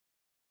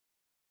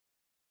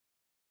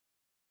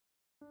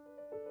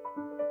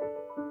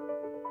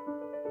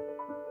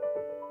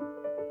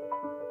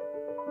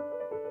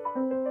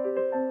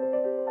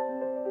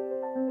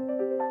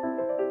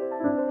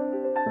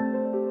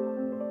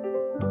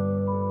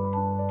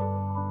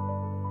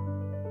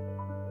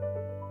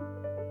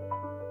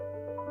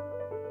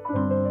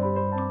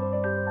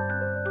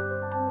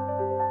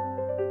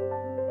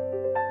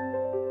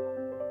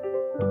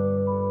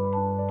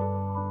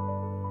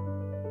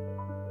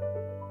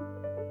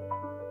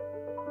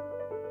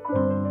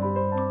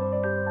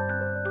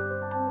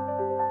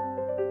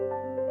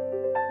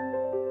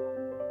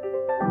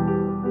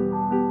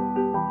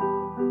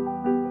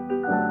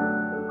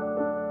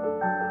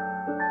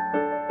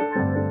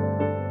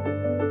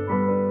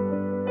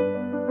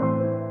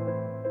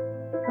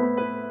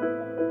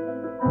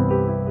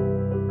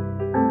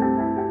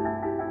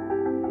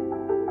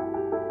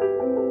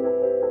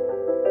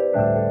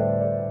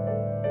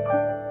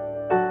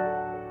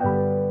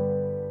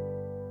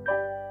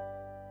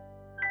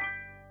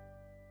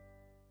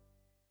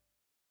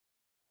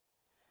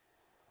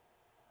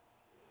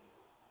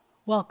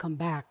Welcome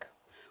back.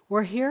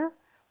 We're here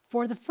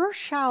for the first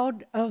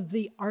shout of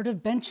the Art of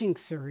Benching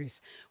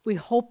series. We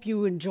hope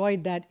you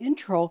enjoyed that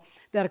intro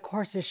that, of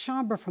course, is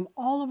Shaumbra from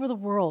all over the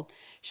world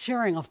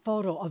sharing a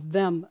photo of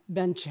them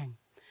benching.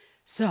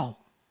 So,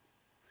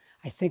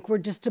 I think we're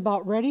just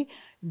about ready.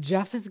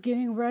 Jeff is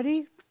getting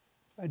ready.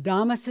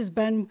 Adamus has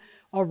been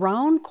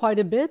around quite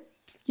a bit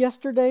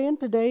yesterday and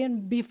today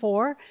and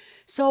before.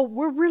 So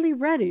we're really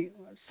ready.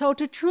 So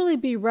to truly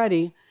be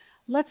ready,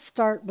 let's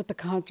start with the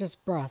conscious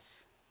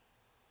breath,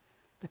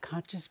 the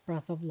conscious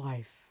breath of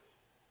life.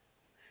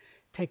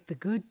 Take the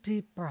good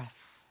deep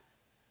breath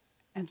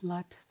and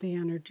let the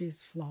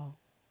energies flow.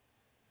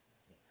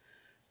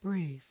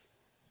 Breathe.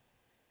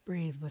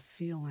 Breathe with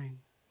feeling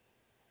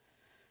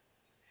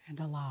and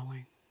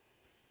allowing.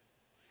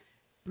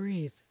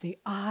 Breathe. The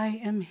I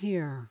am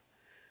here.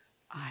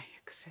 I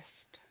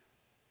exist.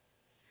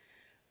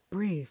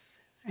 Breathe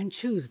and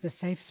choose the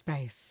safe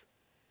space.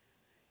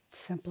 It's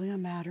simply a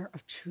matter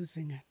of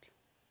choosing it.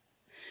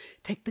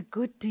 Take the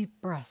good deep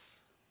breath.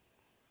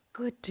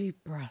 Good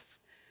deep breath.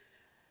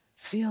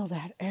 Feel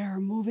that air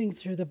moving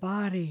through the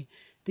body,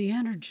 the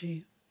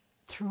energy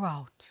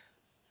throughout.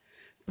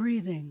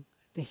 Breathing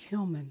the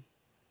human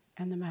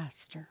and the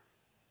master.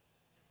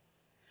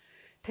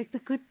 Take the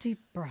good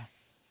deep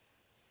breath.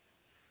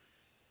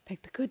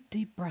 Take the good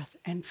deep breath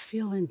and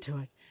feel into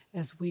it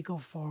as we go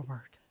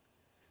forward.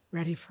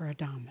 Ready for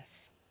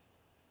Adamus.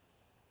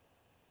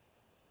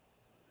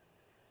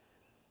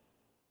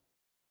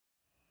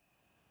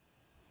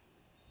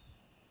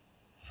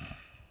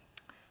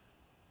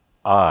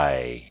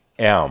 I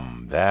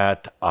am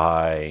that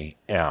I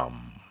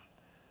am.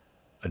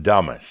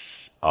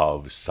 Adamus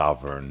of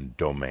Sovereign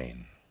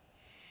Domain.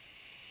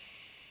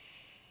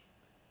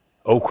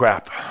 Oh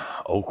crap,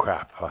 oh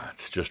crap.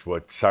 It's just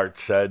what Sartre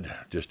said,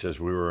 just as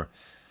we were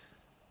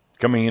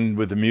coming in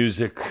with the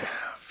music,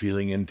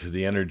 feeling into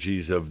the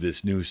energies of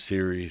this new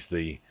series,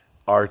 the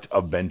Art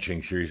of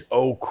Benching series.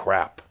 Oh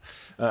crap.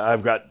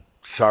 I've got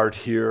Sartre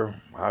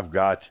here, I've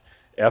got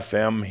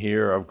FM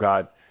here, I've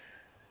got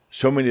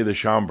so many of the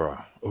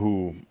Shaumbra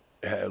who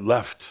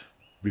left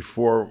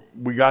before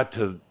we got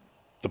to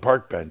the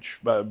park bench.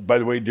 By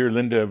the way, dear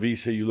Linda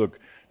Avisa, you look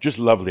just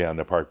lovely on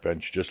the park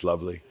bench, just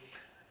lovely.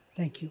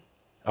 Thank you.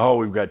 Oh,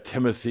 we've got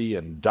Timothy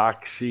and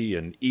Doxy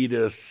and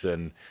Edith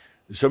and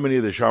so many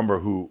of the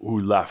Shaumbra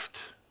who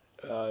left.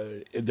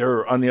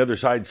 They're on the other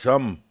side,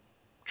 some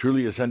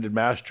truly ascended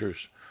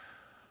masters.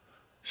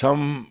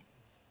 Some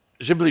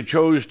simply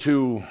chose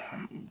to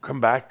come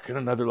back in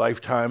another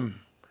lifetime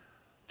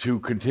to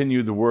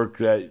continue the work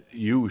that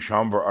you,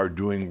 Shaumbra, are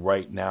doing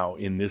right now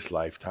in this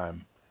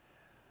lifetime.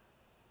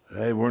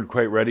 They weren't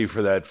quite ready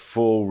for that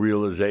full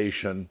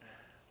realization.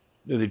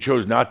 They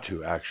chose not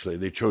to, actually.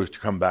 They chose to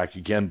come back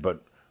again,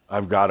 but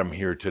I've got them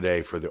here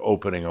today for the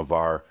opening of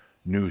our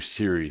new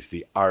series,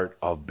 The Art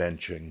of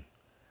Benching.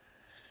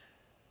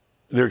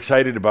 They're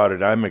excited about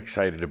it. I'm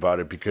excited about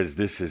it because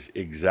this is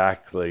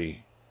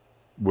exactly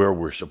where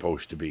we're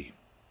supposed to be.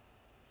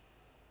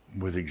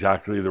 With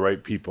exactly the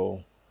right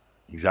people,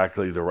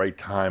 exactly the right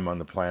time on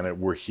the planet.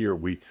 We're here.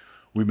 We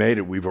made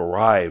it. We've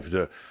arrived.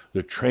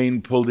 The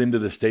train pulled into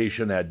the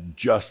station at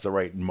just the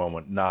right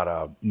moment. Not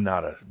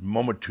a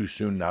moment too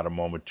soon, not a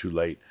moment too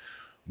late.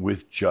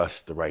 With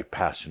just the right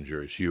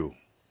passengers, you.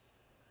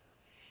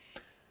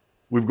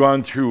 We've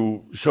gone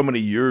through so many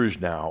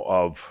years now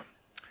of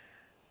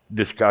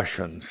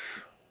discussions,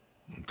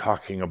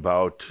 talking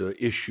about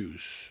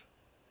issues,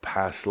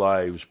 past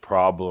lives,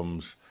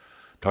 problems,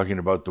 talking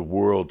about the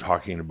world,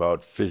 talking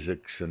about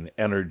physics and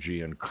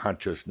energy and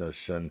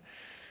consciousness, and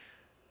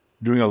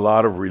doing a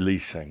lot of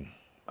releasing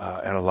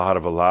and a lot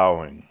of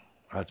allowing.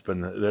 That's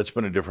been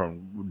a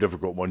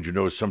difficult one. You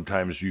know,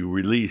 sometimes you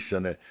release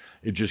and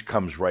it just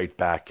comes right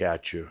back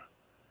at you.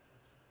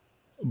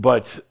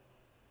 But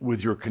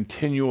with your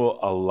continual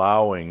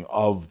allowing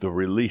of the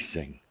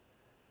releasing,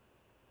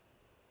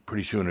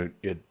 pretty soon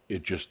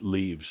it just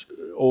leaves.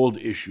 Old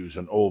issues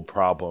and old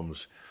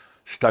problems,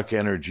 stuck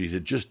energies,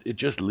 it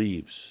just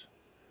leaves.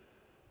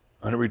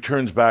 And it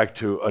returns back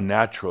to a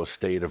natural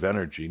state of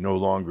energy, no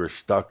longer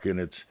stuck in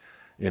its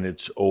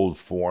old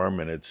form,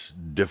 in its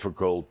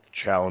difficult,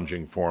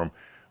 challenging form,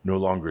 no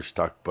longer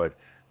stuck, but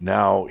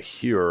now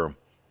here,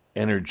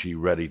 energy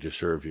ready to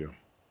serve you.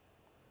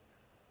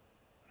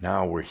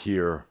 Now we're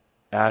here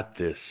at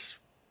this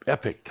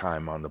epic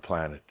time on the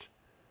planet,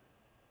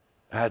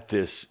 at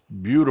this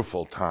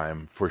beautiful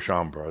time for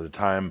Shaumbra, the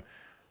time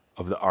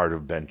of the art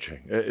of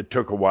benching. It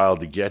took a while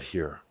to get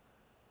here,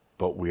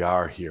 but we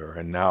are here.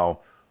 And now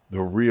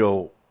the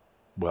real,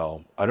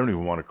 well, I don't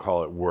even want to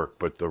call it work,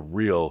 but the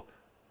real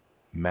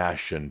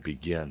Mashin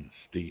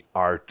begins, the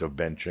art of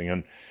benching.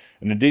 And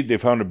indeed, they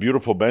found a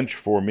beautiful bench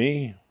for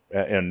me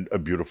and a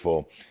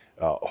beautiful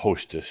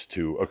hostess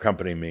to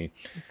accompany me.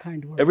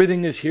 Kind words.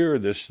 Everything is here.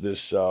 This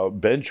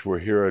bench, we're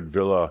here at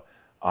Villa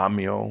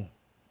Amio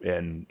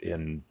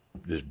in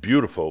this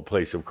beautiful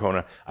place of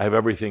Kona. I have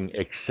everything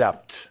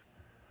except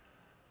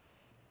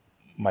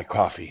my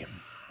coffee.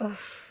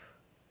 Oof.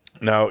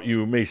 Now,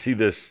 you may see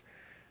this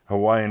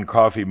Hawaiian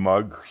coffee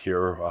mug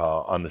here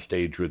on the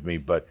stage with me,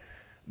 but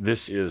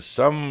this is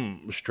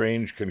some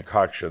strange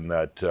concoction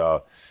that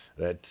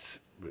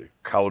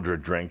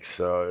Cauldre drinks.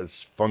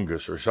 It's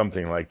fungus or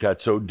something like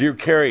that. So, dear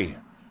Carrie.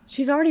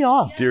 She's already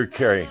off. Dear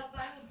Carrie.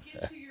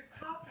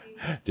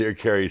 Dear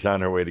Carrie's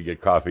on her way to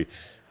get coffee.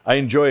 I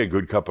enjoy a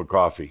good cup of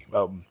coffee.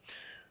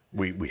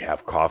 We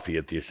have coffee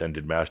at the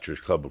Ascended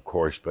Masters Club, of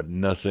course, but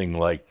nothing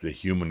like the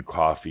human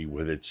coffee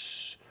with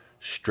its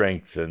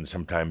strength and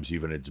sometimes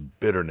even its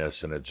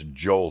bitterness and its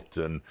jolt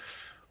and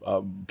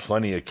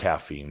plenty of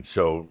caffeine.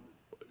 So,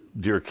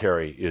 dear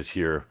Carrie is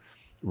here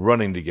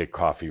running to get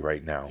coffee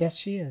right now. Yes,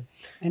 she is.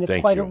 And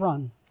it's quite a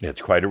run.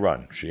 It's quite a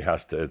run. She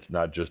has to, it's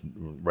not just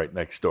right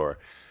next door.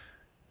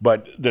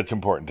 But that's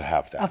important to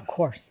have that. Of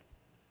course.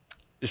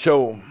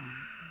 So,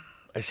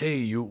 I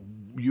say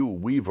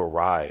we've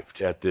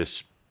arrived at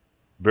this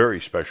very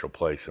special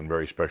place and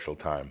very special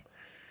time.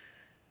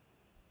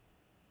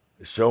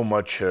 So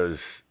much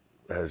has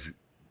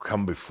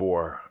come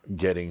before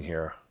getting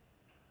here.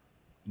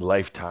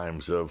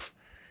 Lifetimes of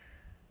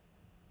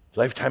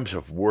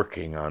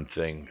working on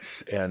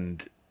things,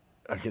 and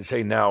I can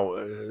say now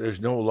there's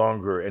no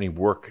longer any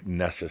work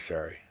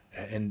necessary.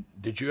 And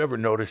did you ever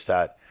notice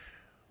that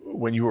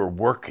when you were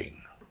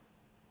working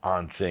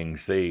on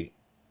things, they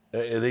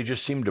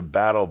just seemed to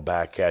battle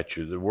back at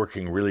you? The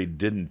working really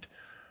didn't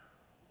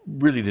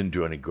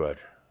do any good.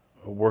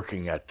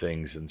 Working at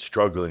things and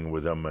struggling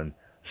with them and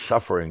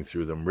suffering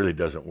through them really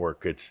doesn't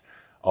work. It's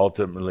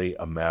ultimately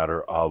a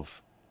matter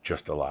of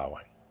just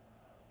allowing.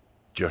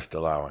 Just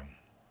allowing.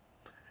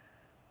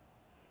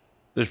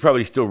 There's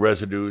probably still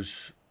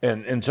residues,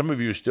 and some of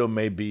you still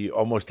may be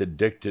almost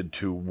addicted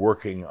to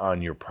working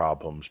on your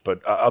problems,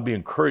 but I'll be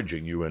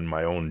encouraging you in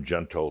my own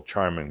gentle,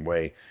 charming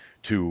way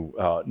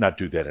to not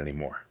do that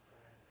anymore.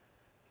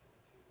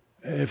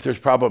 If there's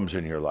problems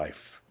in your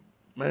life,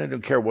 I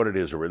don't care what it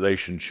is, a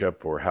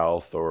relationship or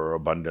health or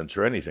abundance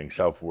or anything,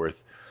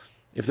 self-worth,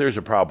 if there's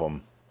a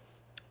problem,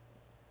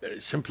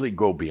 simply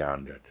go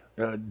beyond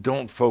it.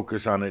 Don't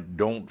focus on it.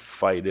 Don't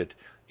fight it.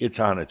 It's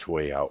on its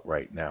way out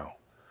right now.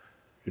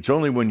 It's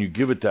only when you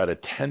give it that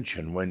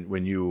attention,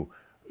 when you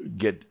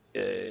get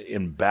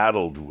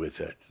embattled with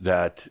it,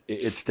 that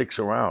it sticks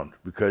around.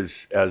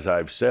 Because, as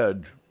I've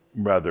said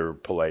rather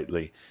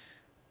politely,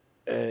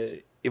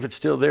 if it's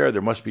still there,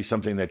 there must be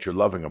something that you're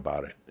loving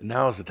about it.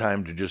 Now's the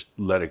time to just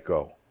let it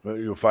go.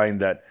 You'll find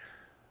that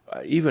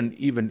even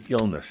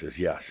illnesses,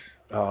 yes,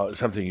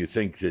 something you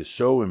think is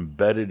so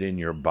embedded in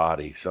your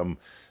body, some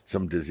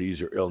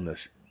disease or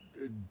illness,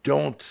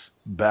 don't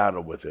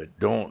battle with it.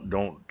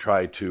 Don't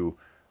try to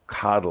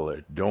coddle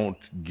it.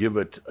 Don't give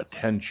it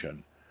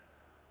attention.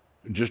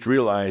 Just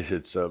realize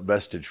it's a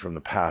vestige from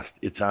the past.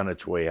 It's on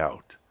its way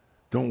out.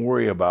 Don't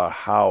worry about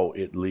how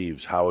it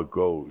leaves, how it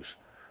goes.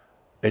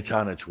 It's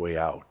on its way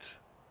out.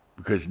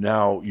 Because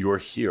now you're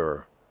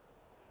here,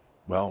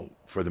 well,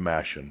 for the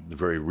Mashin, the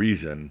very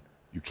reason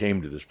you came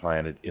to this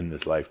planet in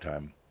this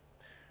lifetime.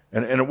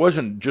 And it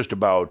wasn't just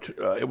about,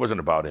 it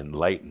wasn't about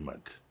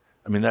enlightenment.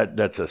 I mean,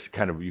 that's a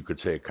kind of, you could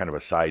say, kind of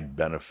a side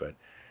benefit.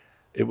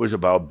 It was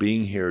about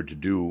being here to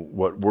do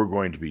what we're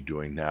going to be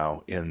doing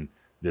now in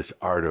this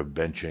Art of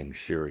Benching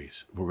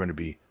series. We're going to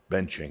be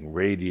benching,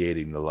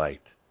 radiating the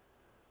light.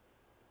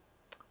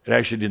 It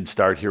actually didn't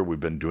start here. We've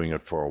been doing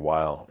it for a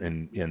while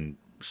in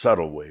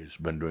subtle ways.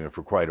 Been doing it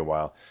for quite a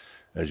while,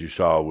 as you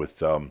saw with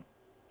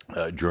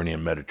Journey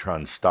and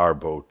Metatron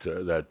Starboat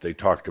that they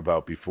talked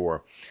about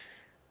before.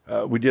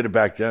 We did it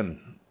back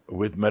then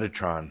with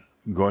Metatron,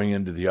 going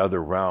into the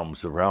other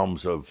realms, the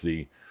realms of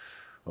the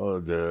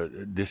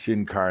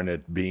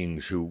disincarnate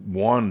beings who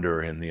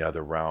wander in the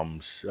other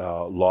realms,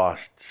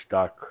 lost,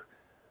 stuck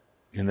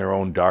in their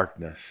own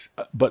darkness,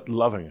 but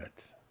loving it,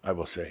 I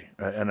will say.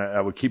 And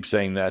I would keep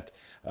saying that,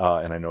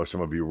 and I know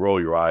some of you roll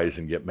your eyes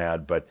and get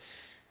mad, but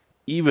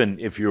even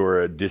if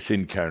you're a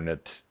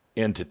disincarnate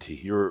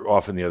entity, you're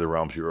off in the other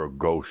realms, you're a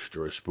ghost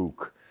or a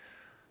spook,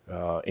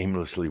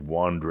 aimlessly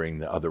wandering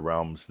the other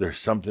realms, there's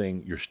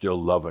something you're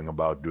still loving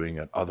about doing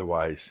it.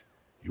 Otherwise,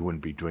 you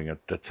wouldn't be doing it.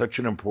 That's such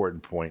an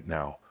important point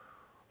now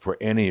for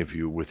any of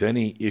you with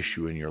any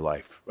issue in your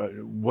life,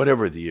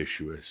 whatever the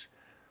issue is.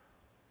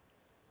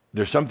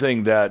 There's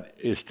something that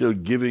is still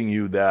giving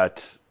you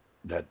that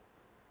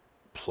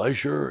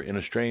pleasure in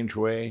a strange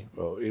way.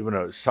 Well, even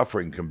a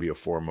suffering can be a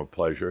form of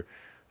pleasure.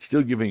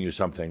 Still giving you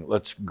something.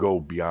 Let's go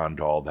beyond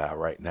all that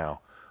right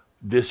now.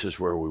 This is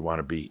where we want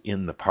to be,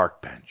 in the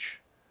park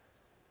bench.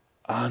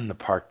 On the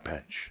park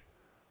bench.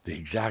 The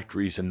exact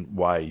reason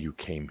why you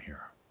came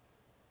here.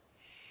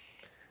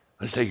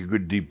 Let's take a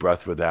good deep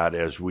breath with that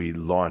as we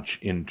launch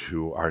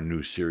into our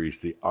new series,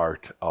 The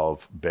Art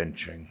of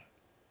Benching.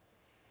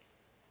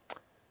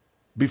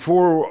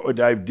 Before I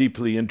dive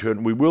deeply into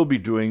it, we will be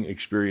doing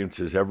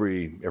experiences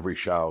every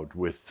shout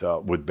with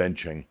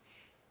benching.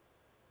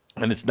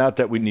 And it's not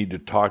that we need to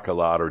talk a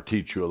lot or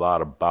teach you a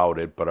lot about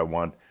it, but I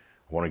want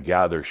to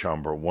gather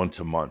Shaumbra once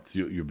a month.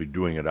 You'll be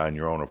doing it on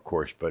your own, of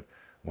course, but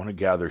I want to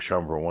gather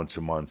Shaumbra once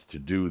a month to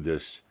do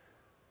this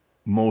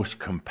most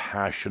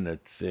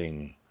compassionate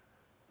thing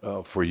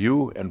for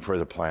you and for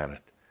the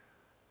planet.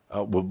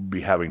 We'll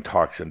be having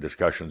talks and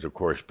discussions, of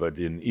course, but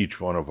in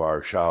each one of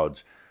our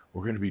shouds,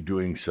 we're going to be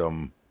doing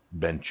some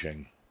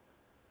benching.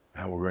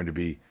 And we're going to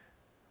be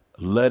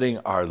letting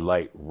our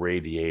light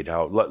radiate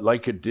out,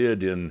 like it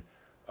did in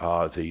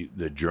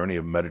the journey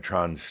of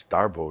Metatron's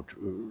starboat.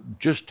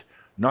 Just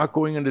not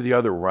going into the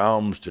other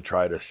realms to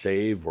try to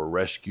save or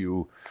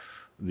rescue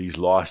these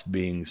lost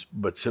beings,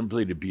 but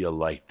simply to be a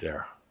light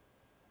there.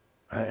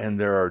 And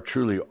there are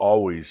truly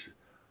always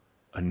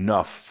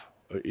enough,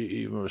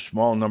 even a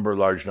small number,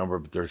 large number,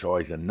 but there's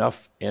always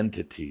enough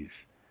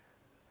entities.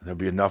 There'll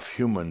be enough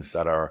humans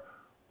that are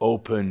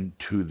open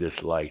to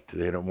this light.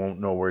 They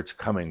won't know where it's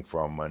coming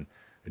from, and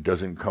it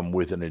doesn't come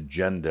with an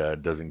agenda.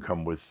 It doesn't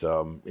come with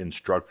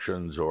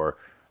instructions, or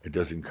it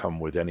doesn't come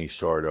with any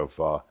sort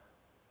of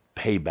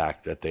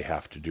payback that they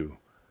have to do.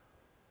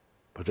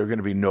 But they're going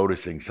to be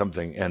noticing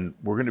something, and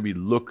we're going to be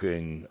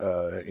looking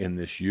in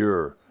this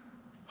year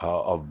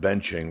of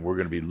benching, we're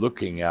going to be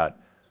looking at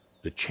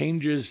the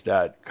changes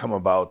that come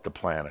about the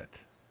planet.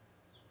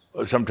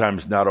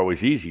 Sometimes not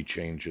always easy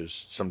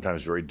changes,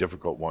 sometimes very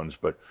difficult ones,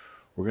 but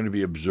we're going to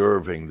be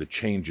observing the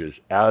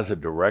changes as a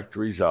direct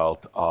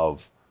result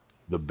of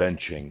the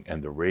benching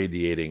and the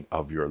radiating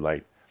of your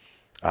light.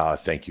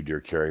 Thank you,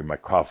 dear Carrie. My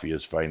coffee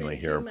is finally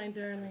here. Thank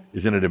you, my darling.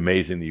 Isn't it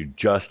amazing that you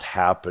just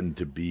happened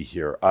to be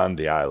here on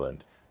the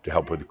island to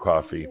help with the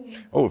coffee?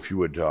 Oh, if you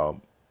would,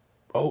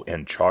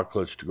 and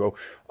chocolates to go.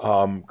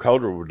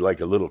 Calder would like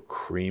a little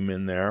cream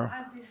in there.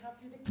 I'd be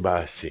happy to.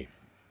 Basi.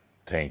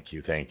 Thank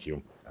you.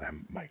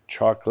 My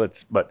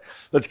chocolates. But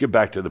let's get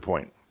back to the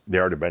point. The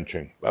art of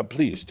benching.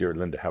 Please, dear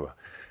Linda,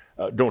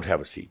 don't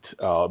have a seat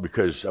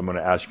because I'm going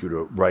to ask you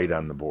to write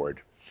on the board.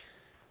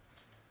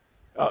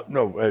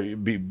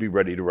 Be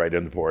ready to write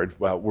on the board.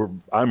 Well,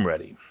 I'm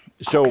ready.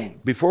 So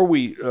before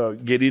we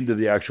get into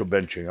the actual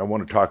benching, I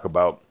want to talk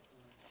about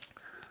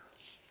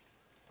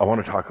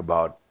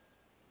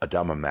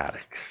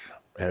Adamamatics.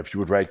 And if you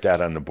would write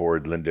that on the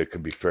board, Linda, it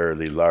can be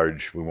fairly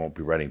large. We won't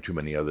be writing too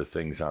many other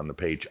things on the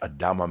page.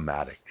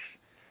 Adamamatics.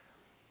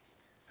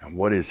 And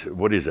what is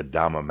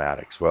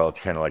Adamamatics? Well, it's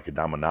kind of like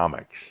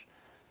Adamonomics.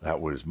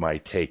 That was my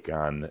take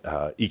on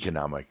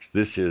economics.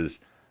 This is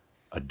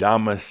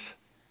Adamus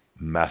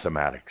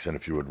Mathematics. And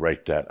if you would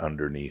write that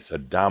underneath,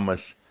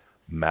 Adamus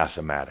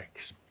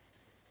Mathematics.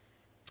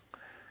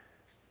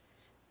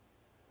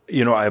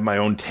 You know, I have my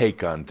own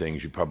take on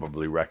things you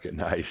probably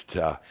recognized.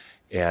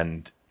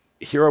 And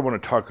here I want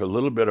to talk a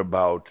little bit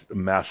about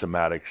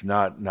mathematics,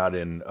 not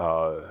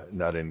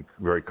in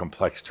very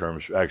complex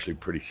terms, actually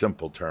pretty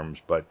simple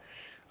terms, but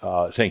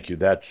thank you.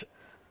 That's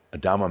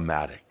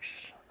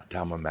Adamamatics.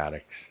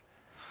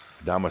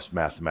 Adamus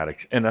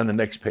Mathematics. And on the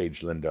next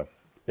page, Linda,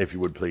 if you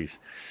would please,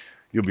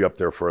 you'll be up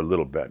there for a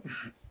little bit,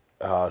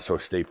 so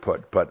stay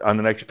put. But on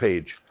the next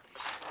page,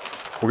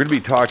 we're going to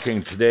be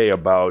talking today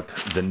about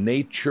the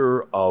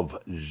nature of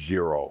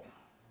zero.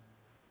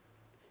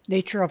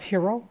 Nature of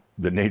hero?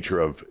 The nature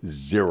of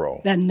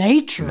zero. The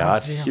nature Not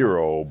of zero.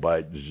 hero,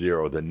 but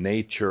zero. The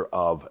nature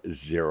of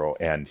zero.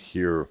 And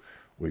here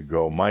we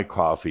go. My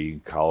coffee,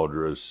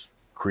 Caudra's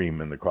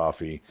cream in the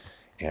coffee,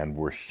 and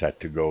we're set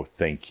to go.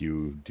 Thank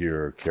you,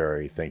 dear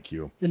Carrie. Thank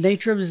you. The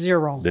nature of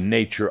zero. The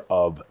nature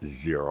of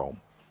zero.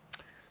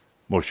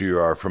 Most of you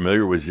are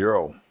familiar with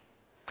zero.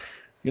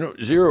 You know,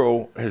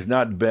 zero has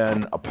not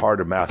been a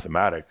part of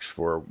mathematics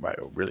for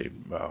really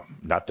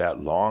not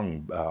that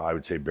long. I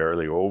would say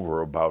barely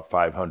over about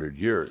 500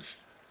 years.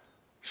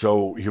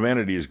 So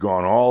humanity has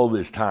gone all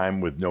this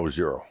time with no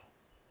zero.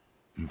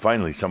 And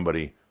finally,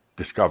 somebody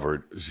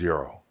discovered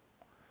zero.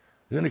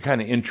 Isn't it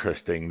kind of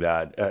interesting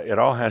that it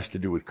all has to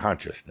do with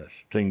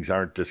consciousness? Things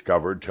aren't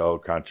discovered till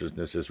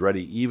consciousness is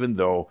ready, even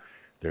though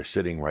they're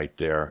sitting right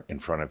there in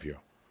front of you.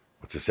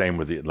 It's the same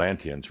with the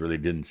Atlanteans, really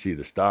didn't see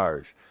the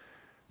stars.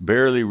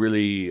 Barely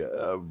really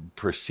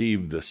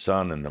perceived the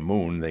sun and the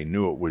moon. They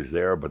knew it was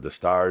there, but the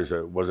stars,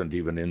 it wasn't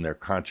even in their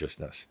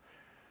consciousness.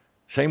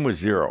 Same with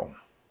zero.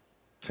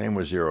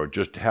 It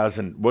just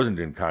wasn't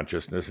in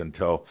consciousness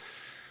until,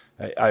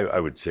 I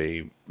would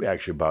say,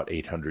 actually about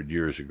 800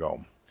 years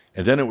ago.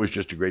 And then it was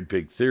just a great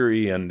big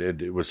theory, and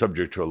it was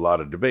subject to a lot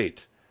of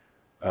debate.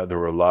 There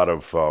were a lot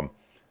of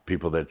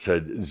people that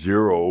said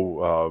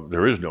zero,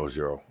 there is no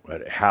zero.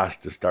 It has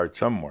to start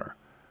somewhere.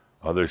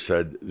 Others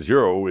said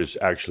zero is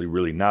actually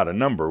really not a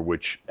number,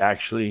 which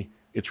actually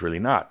it's really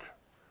not.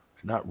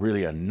 It's not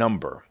really a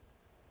number,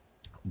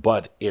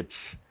 but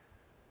it's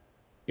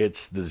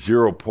the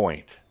 0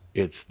 point.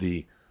 It's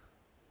the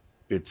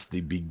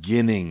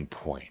beginning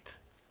point.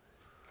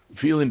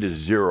 Feel into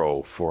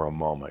zero for a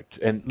moment.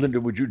 And Linda,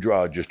 would you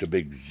draw just a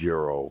big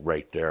zero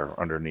right there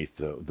underneath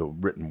the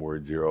written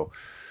word zero?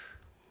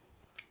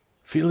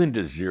 Feel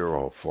into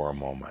zero for a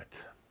moment.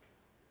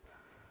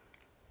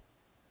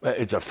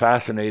 It's a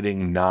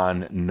fascinating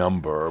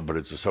non-number, but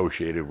it's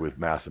associated with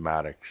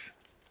mathematics.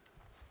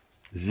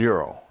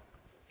 Zero.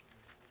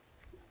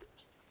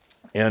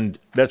 And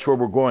that's where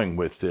we're going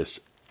with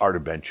this art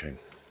of benching,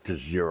 to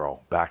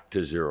zero, back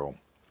to zero.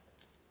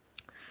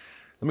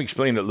 Let me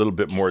explain it a little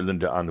bit more,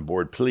 Linda, on the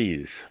board,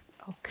 please.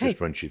 Okay. just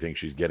when she thinks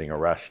she's getting a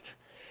rest.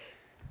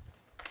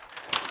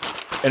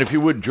 And if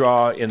you would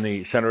draw in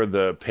the center of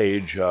the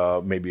page,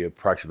 maybe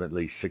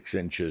approximately 6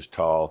 inches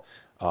tall,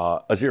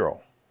 a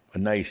 0, a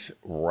nice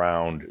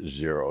round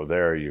 0.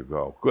 There you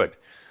go. Good.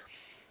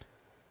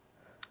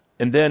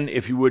 And then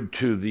if you would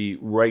to the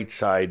right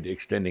side,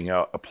 extending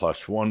out a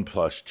 +1,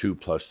 +2,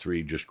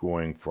 +3, just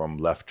going from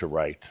left to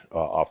right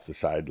off the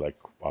side, like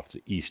off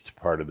the east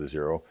part of the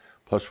 0,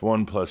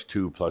 +1,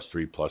 +2,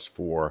 +3,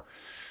 +4,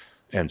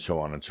 and so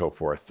on and so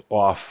forth.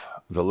 Off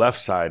the left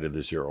side of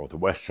the 0, the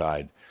west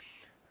side,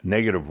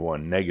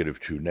 -1,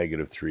 -2,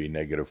 -3,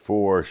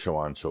 -4, so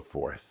on and so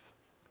forth.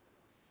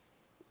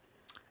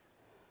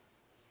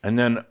 And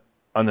then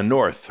on the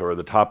north, or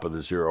the top of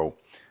the 0,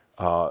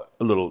 a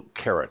little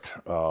caret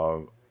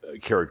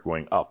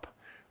going up.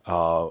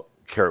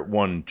 Caret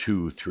 1,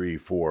 2, 3,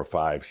 4,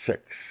 5,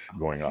 6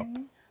 going up.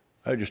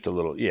 Just a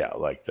little, yeah,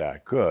 like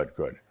that. Good,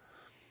 good.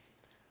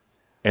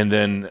 And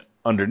then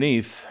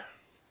underneath,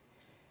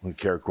 the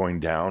caret going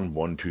down,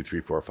 1, 2, 3,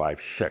 4, 5,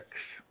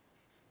 6.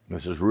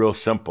 This is real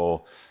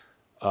simple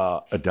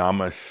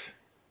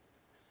Adamus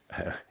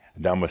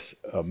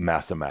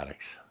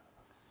mathematics.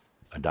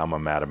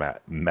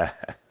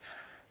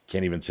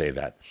 Can't even say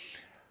that.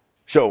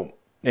 So,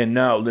 and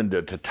now,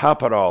 Linda, to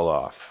top it all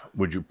off,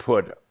 would you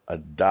put a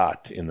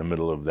dot in the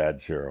middle of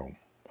that 0?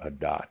 A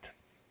dot.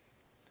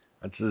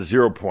 That's the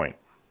 0 point.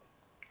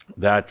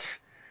 That's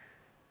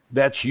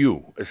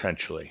you,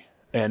 essentially.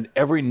 And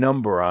every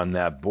number on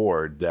that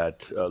board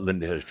that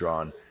Linda has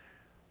drawn,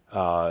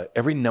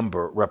 every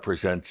number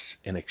represents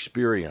an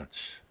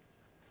experience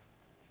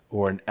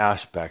or an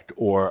aspect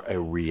or a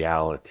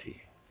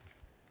reality.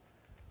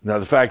 Now,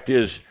 the fact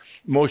is,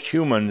 most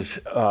humans,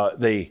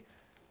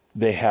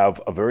 they have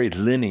a very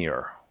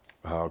linear,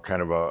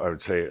 kind of I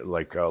would say,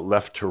 like a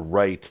left to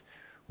right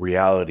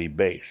reality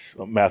base.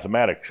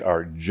 Mathematics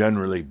are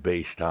generally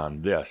based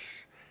on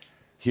this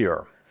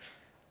here.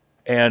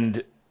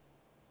 And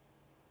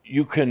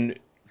you can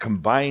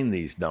combine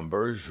these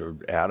numbers, or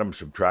add them,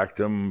 subtract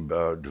them,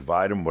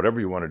 divide them, whatever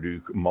you want to do,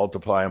 you can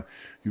multiply them.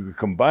 You can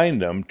combine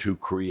them to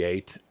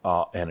create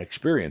an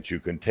experience. You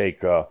can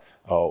take a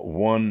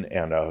 1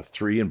 and a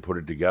 3 and put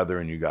it together,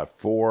 and you got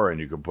 4, and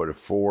you can put a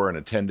 4 and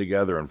a 10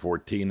 together and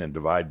 14 and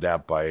divide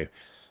that by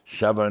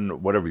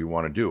 7, whatever you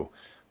want to do.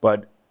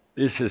 But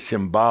this is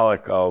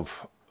symbolic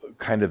of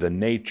kind of the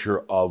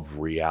nature of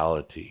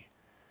reality.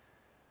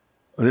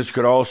 This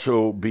could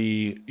also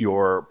be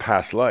your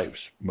past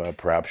lives.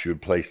 Perhaps you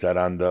would place that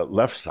on the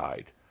left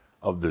side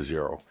of the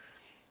 0.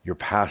 Your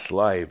past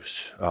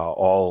lives,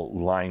 all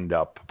lined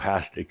up.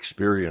 Past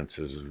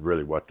experiences is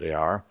really what they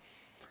are.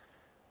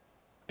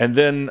 And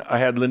then I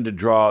had Linda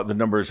draw the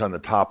numbers on the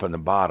top and the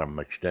bottom,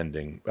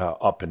 extending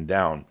up and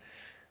down,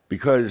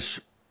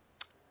 because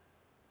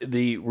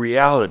the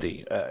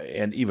reality,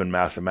 and even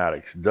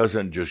mathematics,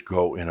 doesn't just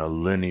go in a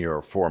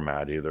linear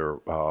format, either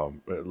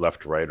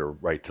left to right or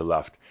right to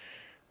left.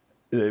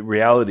 The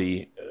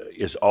reality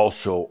is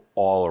also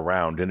all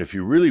around. And if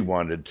you really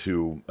wanted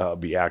to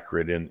be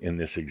accurate in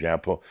this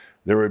example,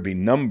 there would be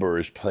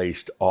numbers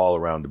placed all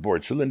around the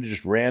board. So Linda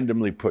just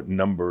randomly put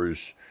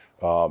numbers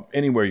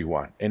anywhere you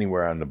want,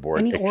 anywhere on the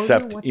board,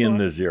 except in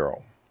the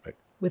 0.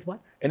 With what?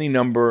 Any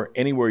number,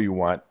 anywhere you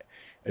want.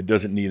 It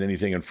doesn't need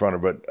anything in front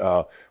of it,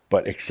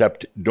 but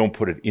except don't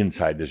put it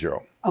inside the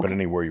 0, but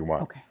anywhere you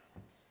want. Okay.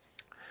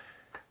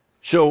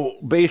 So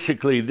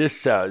basically, this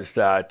says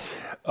that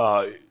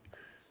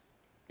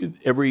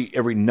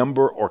every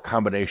number or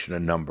combination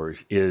of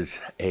numbers is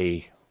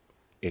a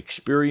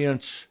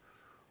experience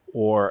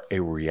or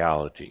a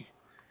reality.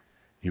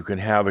 You can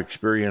have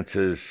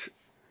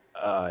experiences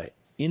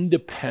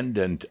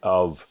independent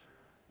of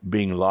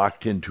being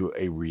locked into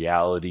a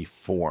reality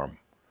form.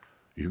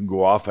 You can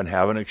go off and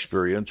have an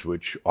experience,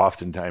 which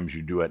oftentimes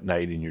you do at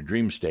night in your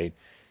dream state.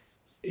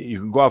 You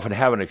can go off and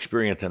have an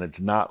experience, and it's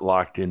not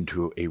locked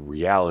into a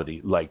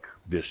reality like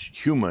this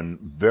human,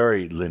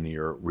 very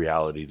linear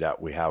reality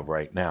that we have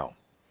right now.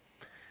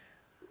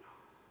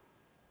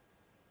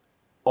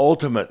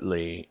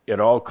 Ultimately, it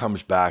all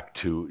comes back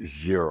to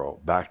 0,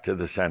 back to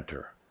the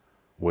center,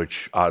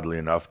 which oddly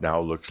enough now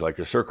looks like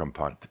a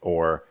circumpunt,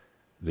 or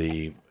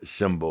the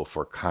symbol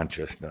for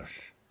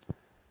consciousness.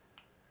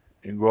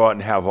 You go out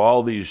and have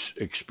all these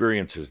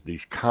experiences,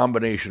 these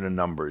combination of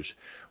numbers.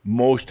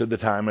 Most of the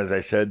time, as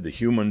I said, the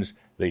humans,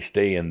 they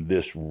stay in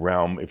this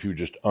realm. If you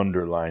just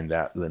underline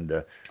that,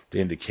 Linda, to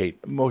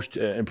indicate most,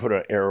 and put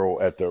an arrow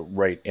at the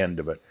right end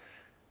of it.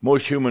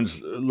 Most humans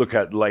look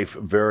at life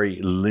very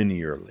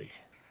linearly,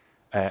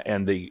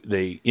 and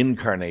they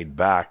incarnate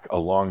back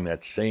along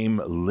that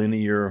same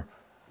linear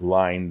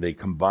line. They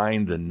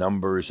combine the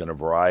numbers in a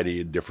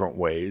variety of different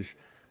ways.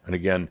 And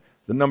again,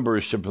 the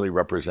numbers simply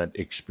represent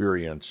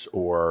experience,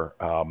 or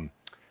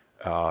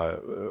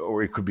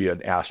it could be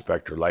an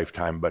aspect or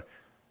lifetime, but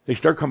they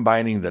start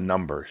combining the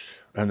numbers,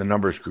 and the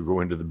numbers could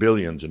go into the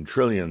billions and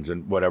trillions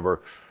and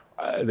whatever.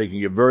 They can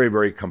get very,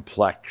 very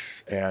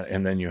complex,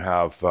 and then you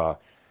have all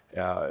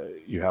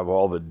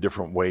the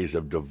different ways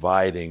of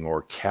dividing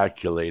or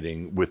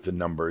calculating with the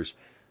numbers.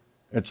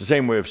 It's the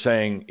same way of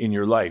saying in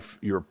your life,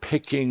 you're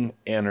picking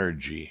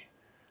energy.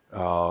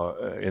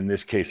 In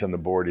this case on the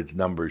board, it's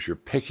numbers. You're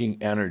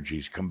picking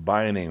energies,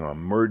 combining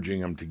them,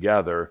 merging them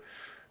together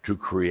to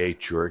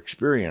create your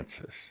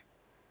experiences.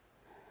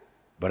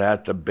 But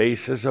at the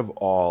basis of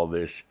all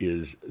this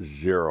is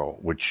zero,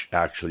 which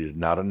actually is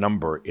not a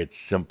number. It's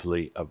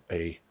simply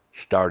a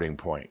starting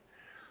point.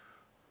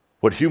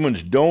 What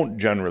humans don't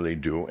generally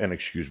do, and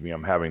excuse me,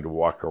 I'm having to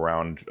walk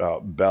around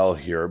Belle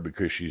here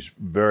because she's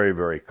very,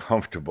 very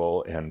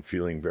comfortable and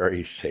feeling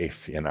very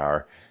safe in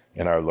our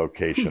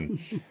location.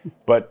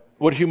 But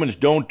what humans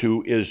don't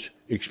do is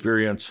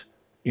experience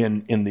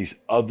in these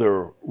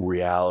other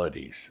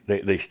realities.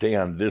 They stay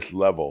on this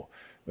level.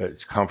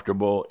 It's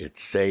comfortable,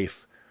 it's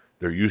safe,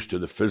 they're used to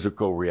the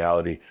physical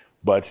reality.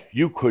 But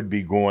you could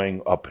be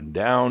going up and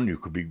down. You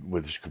could be,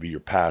 this could be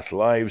your past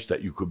lives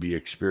that you could be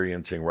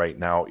experiencing right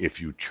now if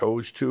you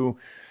chose to,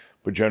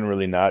 but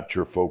generally not.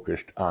 You're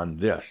focused on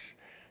this.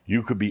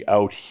 You could be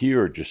out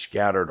here just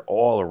scattered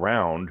all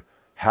around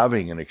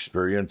having an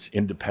experience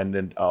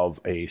independent of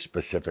a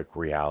specific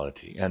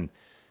reality. And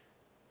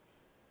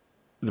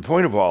the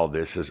point of all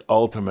this is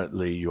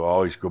ultimately you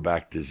always go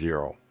back to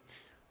zero.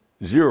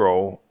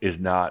 Zero is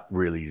not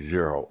really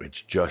zero.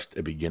 It's just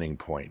a beginning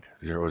point.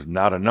 Zero is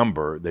not a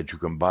number that you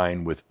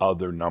combine with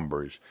other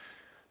numbers.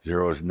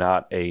 Zero is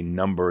not a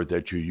number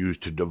that you use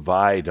to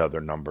divide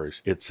other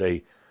numbers. It's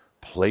a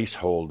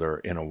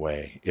placeholder in a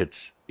way.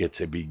 It's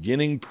a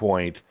beginning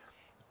point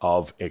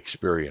of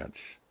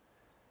experience.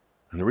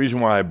 And the reason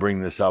why I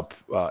bring this up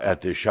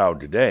at this show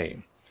today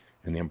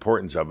and the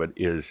importance of it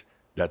is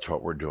that's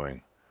what we're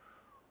doing.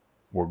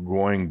 We're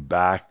going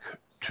back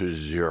to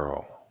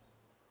zero.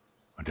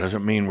 It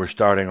doesn't mean we're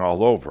starting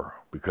all over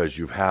because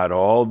you've had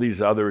all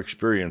these other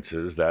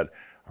experiences that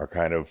are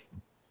kind of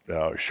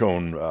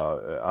shown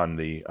on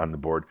the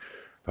board,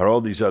 but all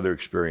these other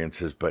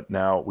experiences, but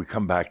now we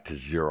come back to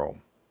zero.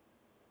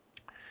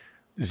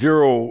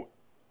 Zero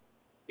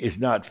is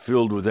not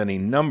filled with any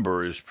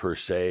numbers per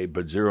se,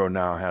 but zero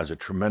now has a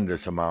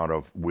tremendous amount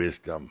of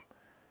wisdom.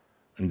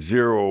 And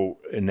zero,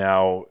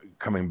 now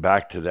coming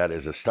back to that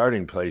as a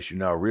starting place, you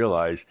now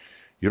realize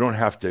you don't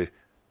have to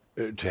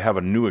have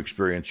a new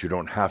experience. You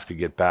don't have to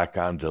get back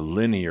on the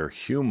linear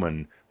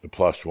human, the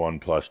 +1,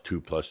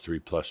 +2, +3,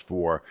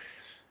 +4.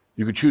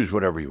 You can choose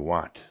whatever you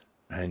want,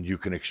 and you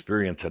can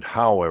experience it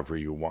however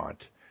you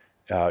want.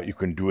 You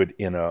can do it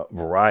in a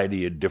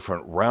variety of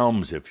different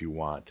realms if you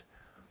want.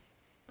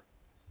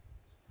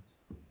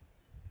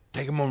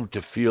 Take a moment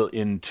to feel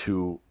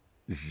into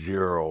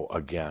zero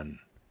again.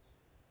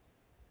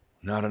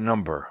 Not a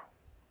number.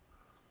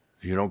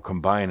 You don't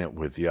combine it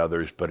with the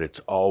others, but it's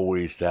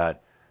always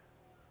that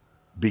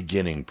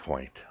beginning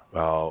point,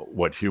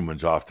 what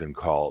humans often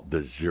call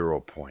the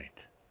 0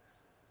 point.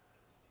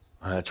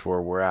 That's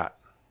where we're at.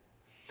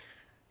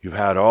 You've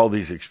had all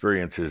these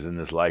experiences in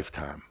this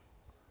lifetime.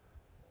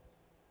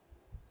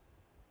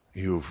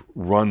 You've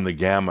run the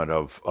gamut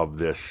of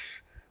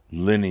this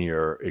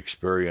linear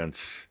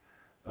experience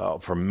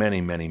for many,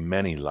 many,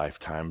 many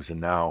lifetimes, and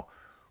now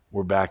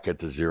we're back at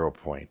the 0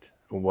 point.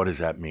 What does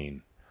that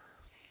mean?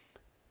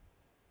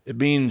 It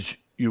means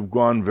you've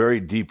gone very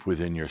deep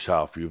within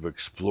yourself. You've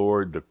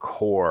explored the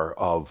core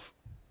of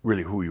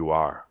really who you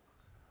are.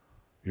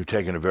 You've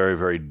taken a very,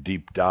 very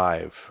deep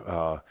dive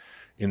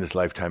in this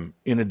lifetime,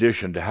 in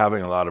addition to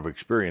having a lot of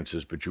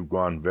experiences, but you've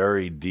gone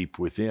very deep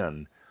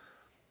within.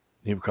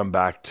 You've come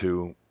back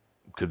to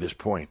this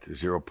point, the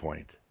 0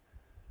 point.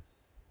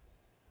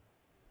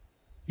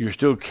 You're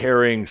still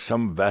carrying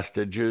some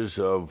vestiges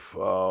of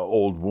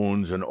old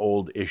wounds and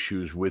old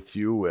issues with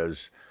you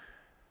as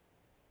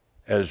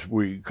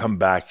we come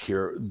back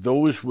here.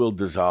 Those will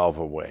dissolve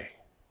away.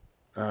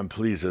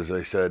 Please, as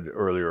I said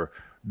earlier,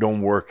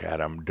 don't work at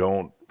them.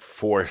 Don't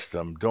force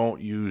them.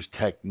 Don't use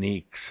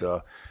techniques.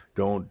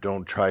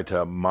 Don't try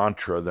to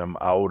mantra them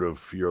out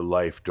of your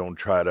life. Don't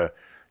try to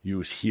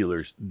use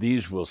healers.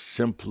 These will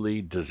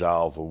simply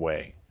dissolve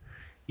away.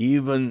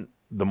 Even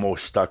the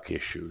most stuck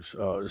issues.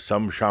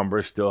 Some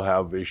Shaumbras still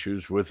have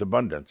issues with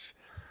abundance.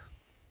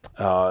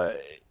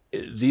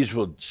 These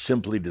will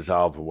simply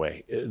dissolve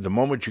away. The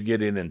moment you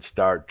get in and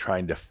start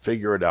trying to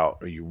figure it out,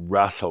 or you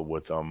wrestle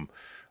with them,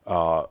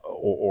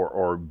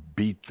 or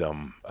beat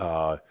them,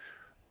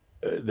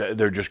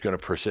 they're just going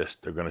to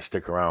persist. They're going to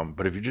stick around.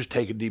 But if you just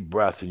take a deep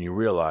breath and you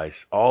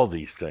realize all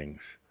these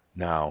things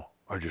now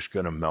are just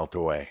going to melt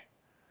away.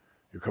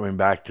 You're coming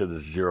back to the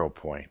 0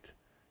 point.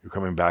 You're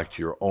coming back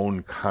to your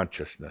own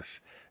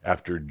consciousness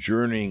after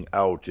journeying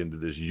out into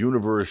this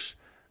universe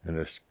and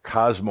this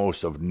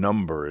cosmos of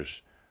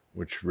numbers,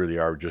 which really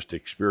are just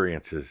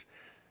experiences.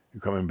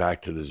 You're coming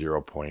back to the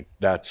 0 point.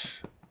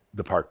 That's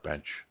the park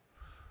bench.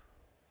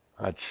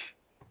 That's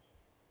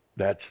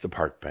the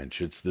park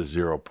bench. It's the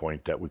 0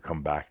 point that we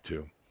come back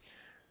to.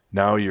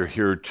 Now you're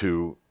here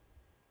to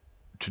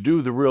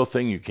do the real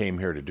thing you came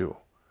here to do.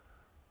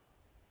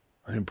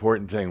 The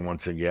important thing,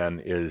 once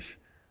again, is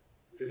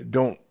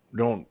don't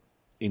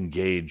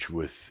engage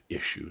with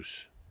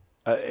issues.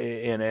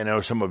 And I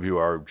know some of you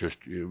are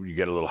just, you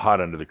get a little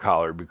hot under the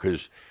collar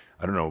because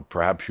I don't know,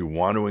 perhaps you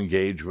want to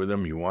engage with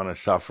them, you want to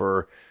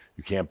suffer,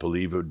 you can't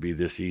believe it would be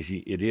this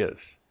easy. It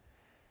is.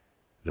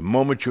 The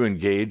moment you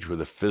engage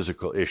with a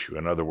physical issue,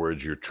 in other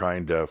words, you're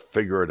trying to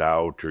figure it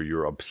out, or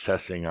you're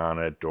obsessing on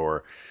it,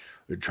 or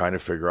you're trying to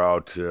figure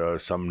out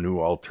some new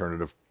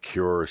alternative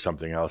cure or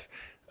something else,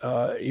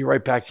 you're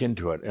right back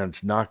into it, and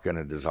it's not going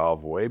to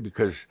dissolve away,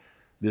 because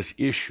this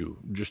issue,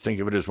 just think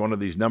of it as one of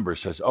these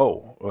numbers, says,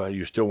 oh,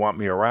 you still want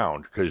me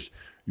around because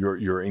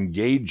you're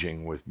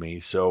engaging with me,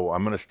 so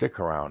I'm going to stick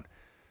around.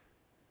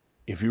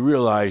 If you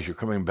realize you're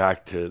coming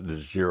back to the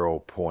 0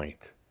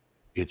 point,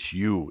 it's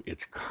you,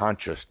 it's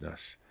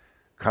consciousness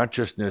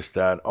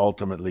that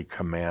ultimately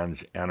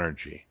commands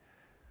energy.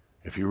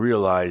 If you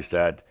realize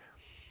that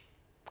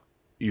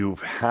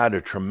you've had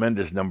a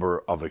tremendous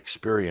number of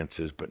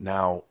experiences, but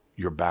now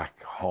you're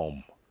back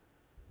home.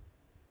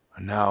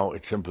 And now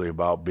it's simply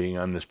about being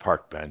on this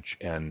park bench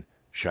and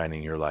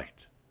shining your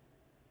light.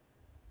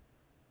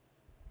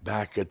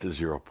 Back at the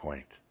 0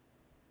 point.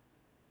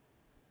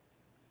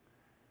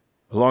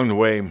 Along the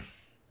way,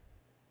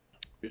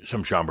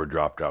 some Shaumbra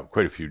dropped out,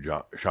 quite a few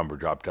Shaumbra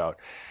dropped out.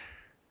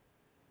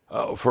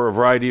 For a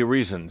variety of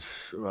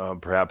reasons.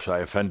 Perhaps I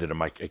offended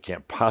them. I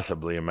can't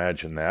possibly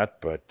imagine that,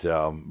 but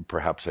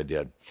perhaps I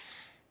did.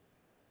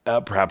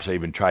 Perhaps I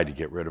even tried to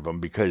get rid of them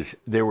because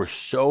they were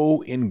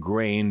so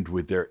ingrained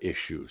with their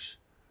issues.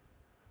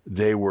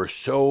 They were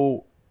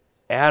so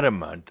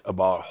adamant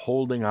about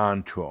holding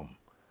on to them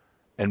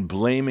and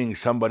blaming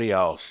somebody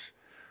else.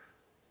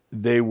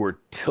 They were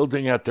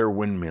tilting at their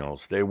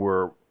windmills. They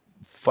were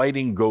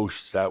fighting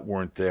ghosts that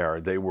weren't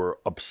there. They were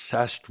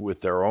obsessed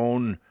with their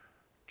own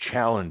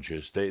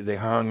challenges. They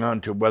hung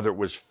on to whether it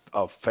was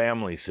a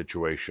family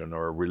situation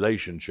or a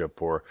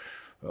relationship or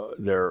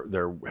their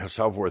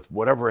self-worth,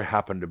 whatever it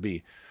happened to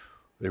be.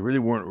 They really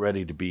weren't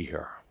ready to be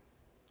here.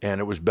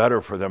 And it was better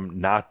for them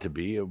not to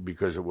be,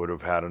 because it would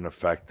have had an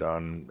effect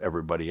on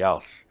everybody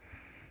else.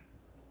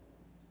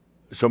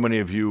 So many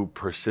of you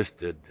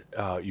persisted.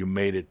 You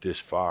made it this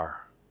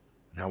far.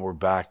 Now we're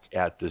back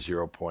at the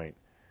 0 point.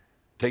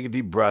 Take a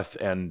deep breath,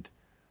 and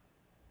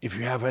if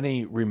you have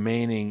any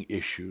remaining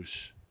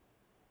issues,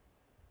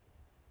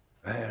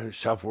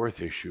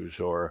 self-worth issues,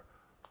 or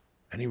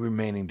any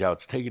remaining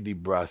doubts, take a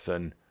deep breath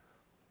and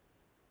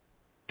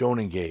don't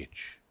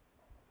engage.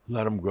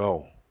 Let them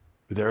go.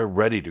 They're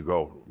ready to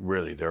go.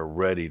 Really, they're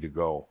ready to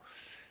go.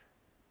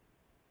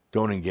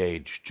 Don't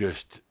engage.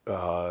 Just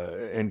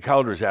and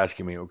Calder's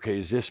asking me, okay,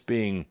 is this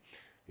being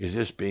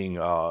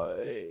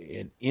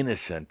an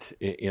innocent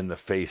in the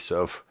face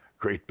of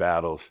great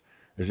battles?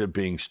 Is it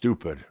being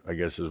stupid? I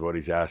guess is what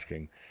he's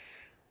asking.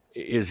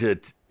 Is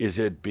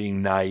it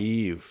being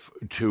naive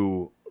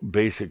to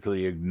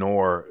basically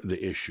ignore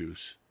the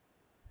issues?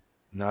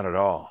 Not at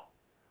all.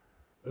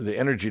 The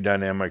energy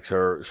dynamics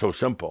are so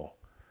simple.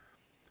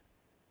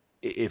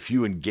 If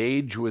you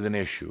engage with an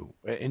issue,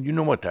 and you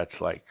know what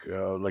that's like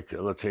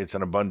let's say it's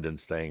an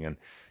abundance thing, and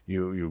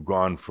you've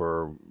gone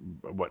for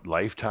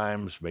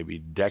lifetimes, maybe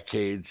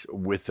decades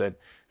with it.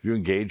 If you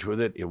engage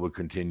with it, it will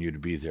continue to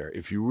be there.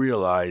 If you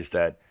realize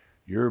that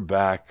you're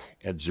back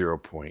at 0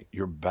 point,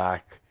 you're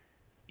back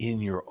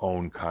in your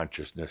own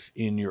consciousness,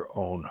 in your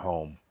own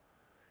home,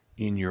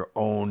 in your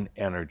own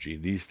energy,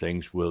 these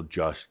things will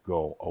just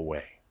go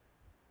away.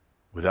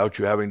 Without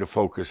you having to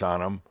focus on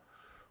them,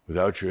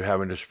 without you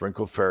having to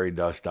sprinkle fairy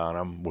dust on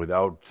them,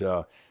 without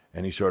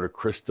any sort of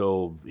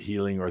crystal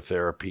healing or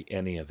therapy,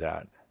 any of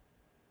that.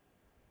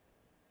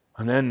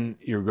 And then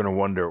you're going to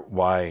wonder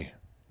why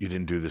you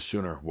didn't do this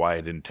sooner, why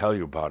I didn't tell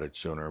you about it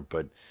sooner,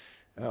 but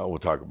we'll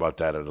talk about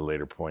that at a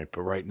later point.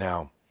 But right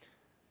now,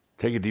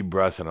 take a deep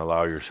breath and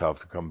allow yourself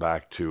to come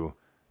back to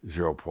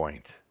 0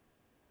 point.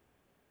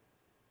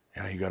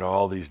 Yeah, you got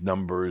all these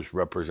numbers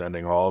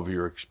representing all of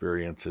your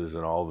experiences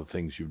and all the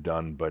things you've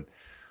done, but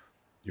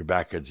you're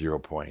back at 0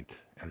 point,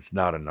 and it's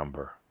not a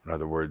number. In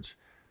other words,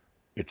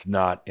 it's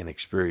not an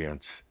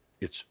experience,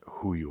 it's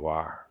who you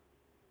are.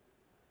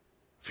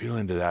 Feel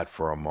into that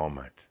for a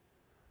moment.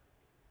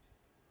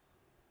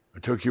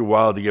 It took you a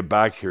while to get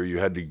back here. You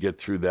had to get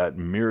through that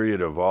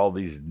myriad of all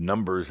these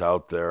numbers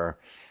out there,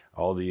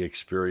 all the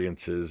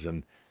experiences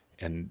and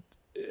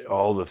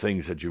all the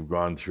things that you've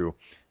gone through.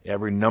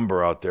 Every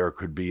number out there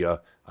could be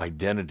a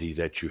identity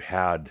that you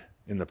had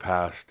in the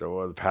past,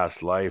 or the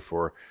past life,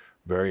 or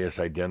various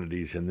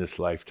identities in this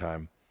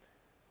lifetime.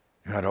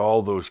 You had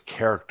all those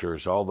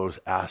characters, all those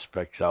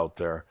aspects out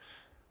there,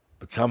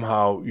 but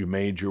somehow you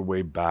made your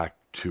way back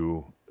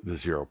to the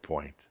 0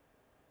 point.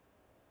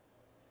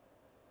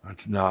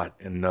 It's not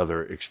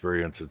another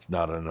experience, it's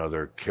not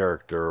another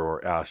character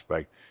or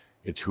aspect,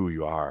 it's who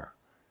you are.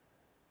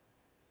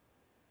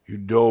 You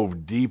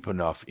dove deep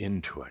enough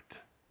into it.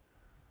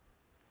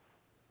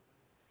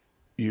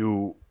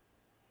 You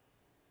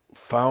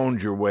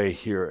found your way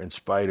here in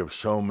spite of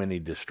so many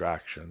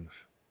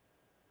distractions.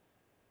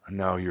 And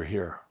now you're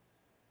here.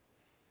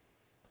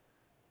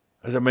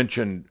 As I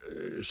mentioned,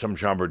 some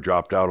Shaumbra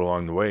dropped out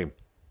along the way.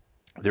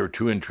 They were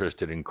too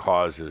interested in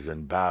causes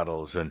and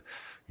battles, and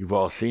you've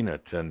all seen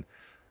it. And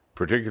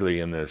particularly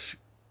in this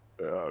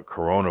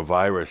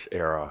coronavirus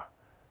era,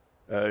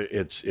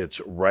 It's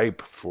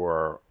ripe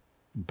for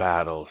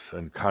battles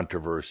and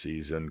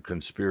controversies and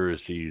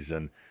conspiracies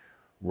and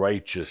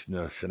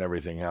righteousness and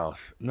everything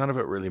else. None of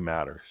it really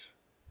matters.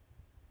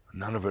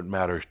 None of it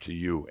matters to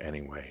you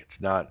anyway. It's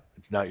not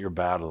your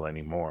battle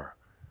anymore.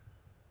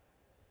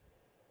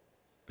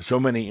 So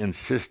many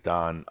insist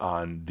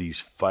on these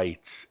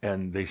fights,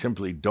 and they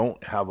simply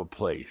don't have a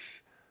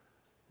place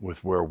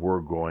with where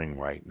we're going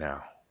right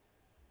now.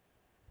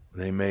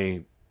 They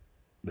may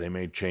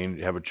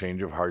have a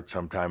change of heart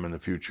sometime in the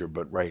future,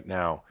 but right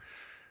now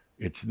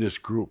it's this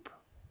group,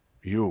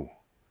 you,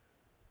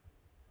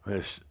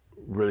 this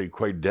really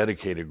quite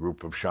dedicated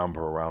group of Shaumbra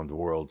around the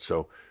world.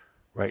 So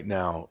right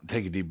now,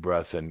 take a deep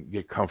breath and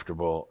get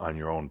comfortable on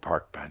your own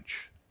park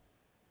bench.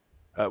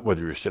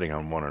 Whether you're sitting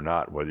on one or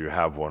not, whether you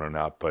have one or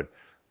not, but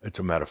it's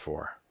a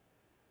metaphor.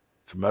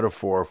 It's a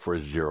metaphor for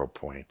a 0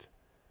 point,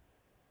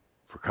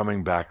 for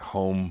coming back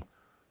home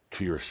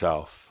to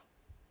yourself.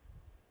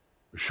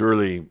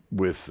 Surely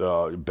with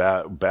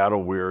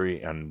battle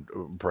weary and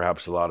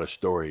perhaps a lot of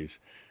stories,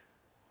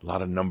 a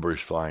lot of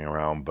numbers flying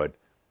around, but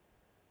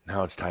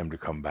now it's time to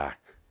come back.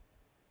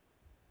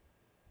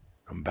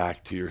 Come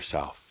back to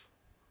yourself,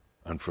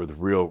 and for the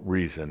real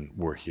reason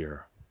we're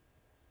here.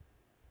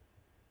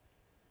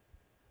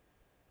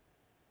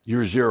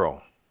 You're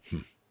 0.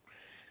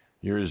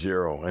 You're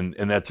 0,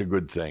 and that's a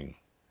good thing.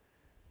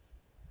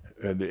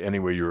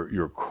 Anyway,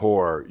 your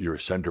core, your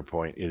center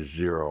point is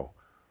 0.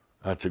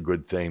 That's a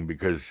good thing,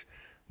 because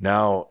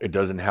now it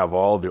doesn't have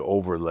all the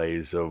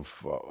overlays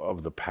of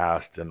the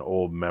past and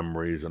old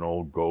memories and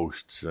old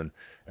ghosts and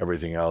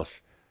everything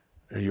else.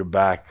 You're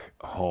back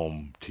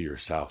home to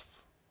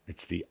yourself.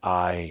 It's the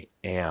I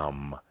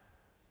am.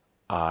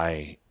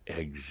 I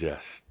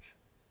exist.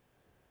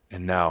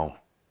 And now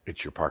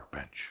it's your park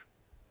bench.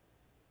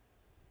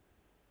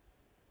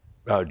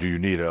 Do you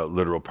need a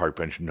literal park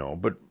bench? No,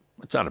 but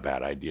it's not a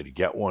bad idea to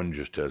get one,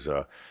 just as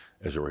a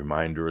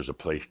reminder, as a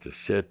place to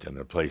sit and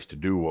a place to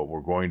do what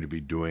we're going to be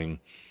doing.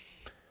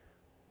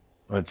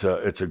 It's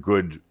a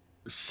good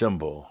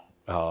symbol,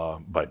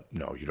 but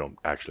no, you don't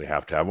actually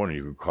have to have one.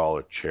 You can call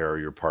a chair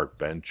your park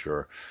bench,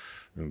 or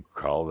you can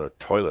call the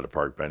toilet a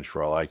park bench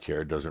for all I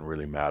care. It doesn't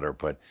really matter,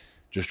 but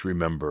just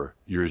remember,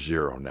 you're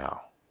 0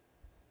 now.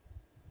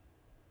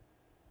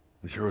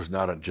 0 is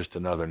not just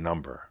another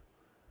number.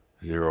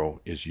 0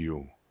 is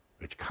you.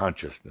 It's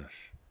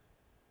consciousness.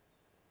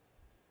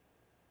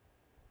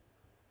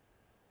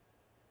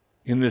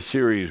 In this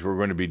series, we're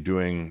going to be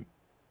doing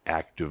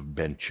active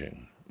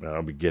benching.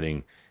 I'll be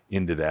getting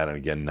into that, and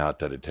again, not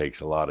that it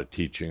takes a lot of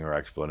teaching or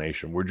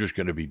explanation. We're just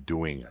going to be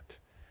doing it.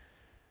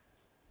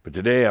 But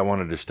today I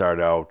wanted to start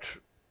out,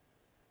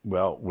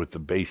 well, with the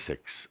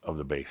basics of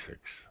the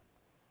basics.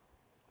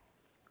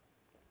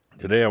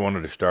 Today I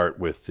wanted to start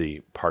with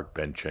the park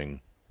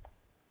benching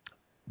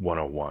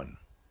 101.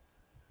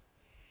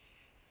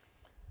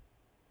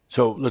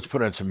 So let's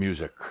put on some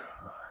music,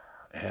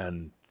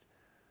 and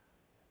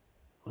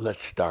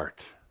let's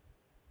start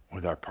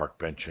with our park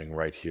benching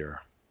right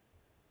here.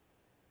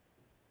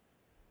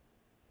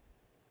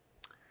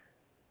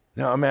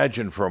 Now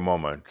imagine for a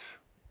moment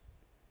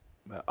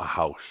a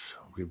house.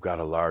 We've got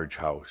a large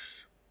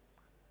house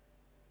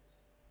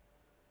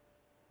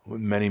with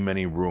many,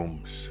 many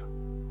rooms.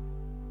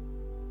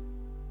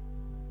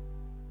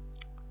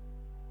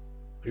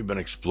 We've been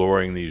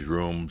exploring these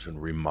rooms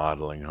and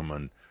remodeling them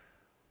and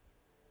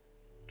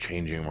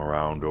changing them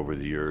around over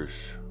the years.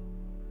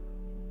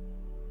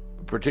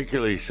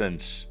 Particularly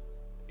since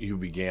you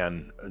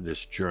began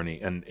this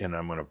journey, and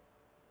I'm going to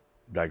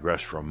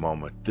digress for a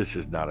moment. This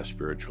is not a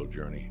spiritual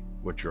journey,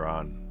 what you're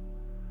on.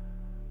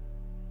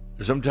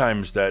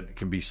 Sometimes that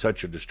can be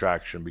such a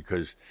distraction,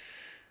 because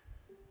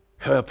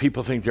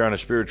people think they're on a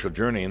spiritual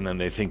journey, and then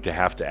they think they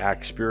have to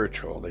act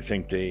spiritual. They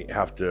think they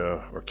have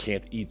to or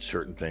can't eat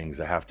certain things.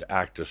 They have to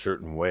act a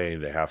certain way.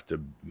 They have to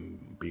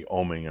be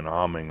oming and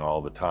ahming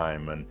all the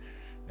time, and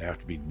they have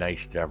to be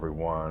nice to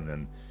everyone,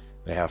 and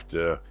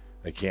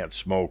they can't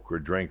smoke or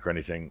drink or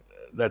anything.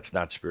 That's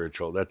not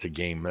spiritual. That's a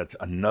game. That's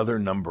another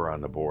number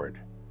on the board.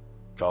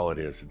 That's all it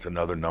is. It's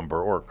another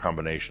number or a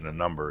combination of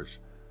numbers.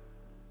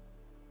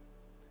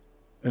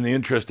 And the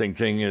interesting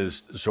thing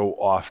is, so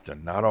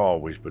often, not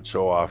always, but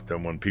so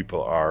often when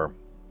people are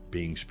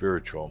being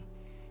spiritual,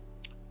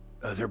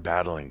 they're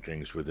battling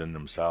things within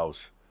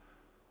themselves.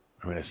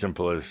 I mean, as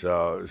simple as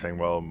saying,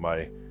 well,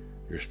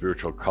 your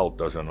spiritual cult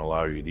doesn't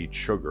allow you to eat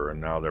sugar, and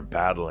now they're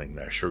battling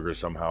that. Sugar's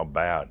somehow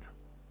bad.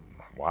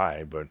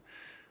 Why? But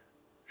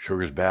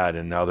sugar's bad,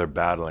 and now they're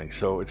battling.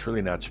 So it's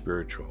really not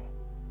spiritual.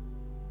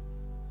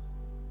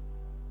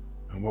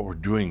 And what we're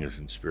doing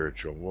isn't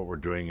spiritual. What we're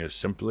doing is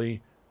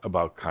simply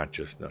about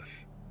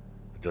consciousness.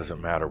 It doesn't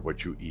matter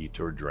what you eat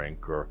or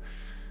drink or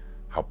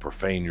how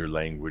profane your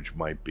language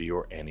might be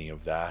or any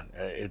of that.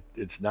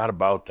 It's not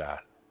about that.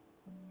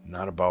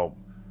 Not about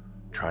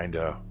trying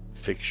to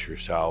fix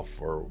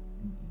yourself or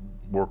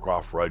work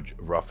off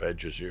rough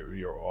edges.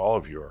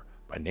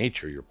 By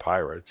nature, you're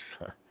pirates.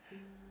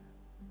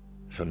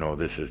 So no,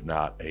 this is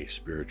not a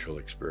spiritual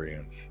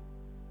experience.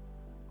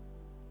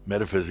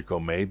 Metaphysical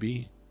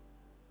maybe,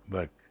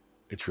 but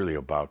it's really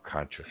about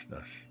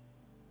consciousness.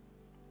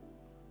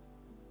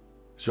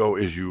 So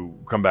as you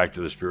come back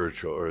to the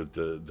spiritual, or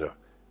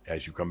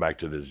as you come back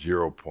to the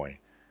 0 point,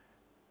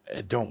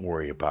 don't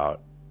worry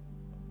about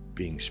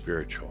being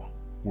spiritual.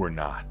 We're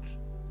not.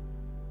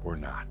 We're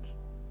not.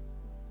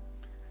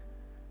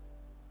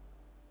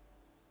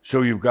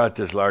 So you've got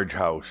this large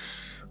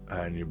house,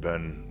 and you've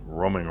been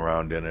roaming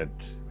around in it,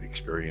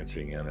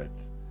 experiencing in it.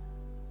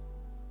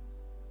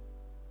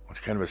 It's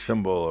kind of a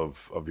symbol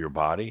of your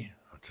body.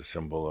 It's a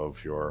symbol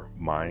of your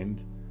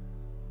mind.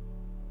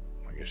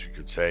 I guess you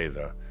could say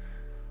the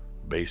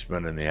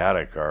basement and the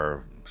attic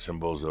are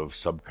symbols of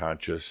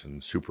subconscious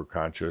and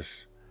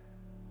superconscious.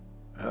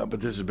 But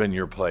this has been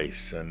your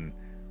place, and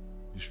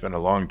you spent a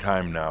long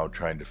time now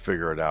trying to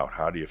figure it out.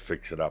 How do you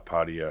fix it up?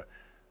 How do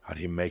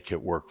you make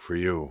it work for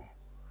you?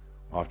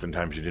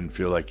 Oftentimes you didn't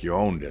feel like you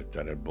owned it,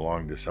 that it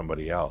belonged to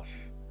somebody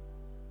else.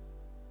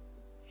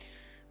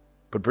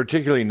 But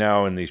particularly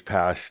now in these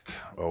past,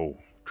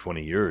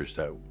 20 years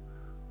that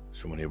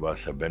so many of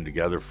us have been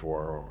together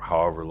for, or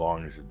however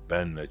long has it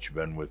been that you've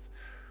been with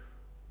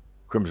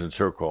Crimson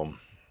Circle,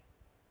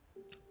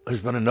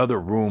 there's been another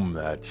room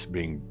that's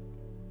being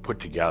put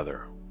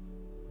together.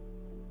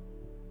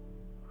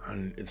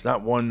 And it's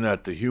not one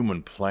that the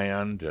human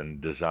planned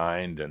and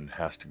designed and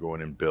has to go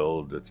in and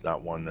build. It's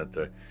not one that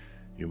the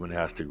human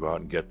has to go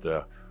out and get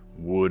the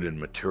wood and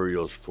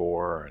materials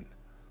for and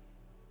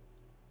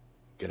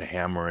get a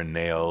hammer and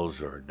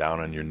nails or down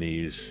on your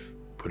knees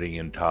putting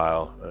in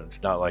tile.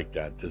 It's not like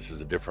that. This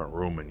is a different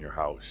room in your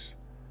house.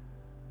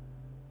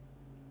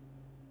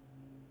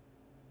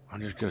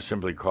 I'm just going to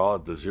simply call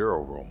it the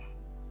 0 room.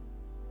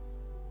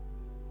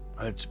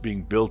 It's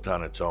being built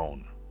on its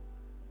own.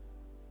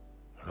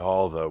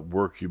 All the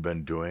work you've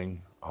been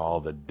doing,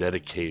 all the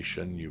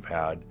dedication you've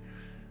had,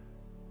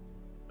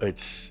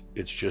 it's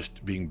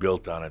just being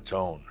built on its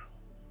own.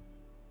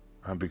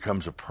 It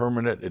becomes a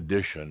permanent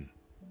addition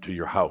to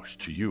your house,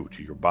 to you,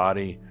 to your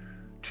body,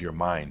 to your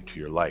mind, to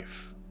your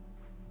life.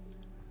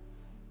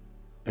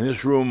 And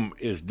this room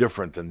is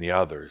different than the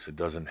others. It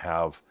doesn't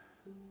have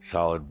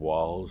solid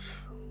walls,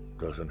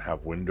 doesn't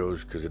have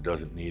windows because it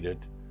doesn't need it.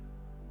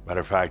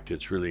 Matter of fact,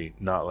 it's really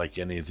not like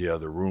any of the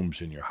other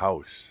rooms in your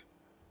house.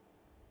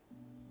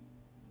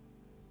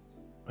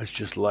 It's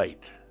just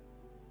light.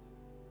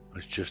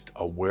 It's just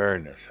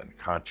awareness and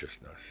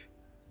consciousness.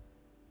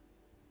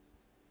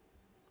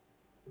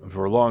 And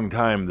for a long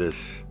time,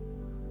 this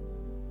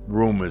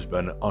room has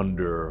been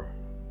under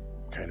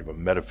kind of a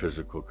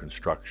metaphysical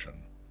construction.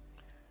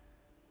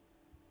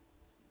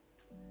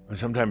 And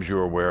sometimes you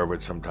were aware of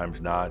it,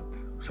 sometimes not.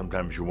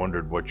 Sometimes you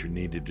wondered what you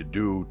needed to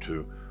do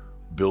to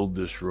build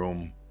this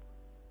room.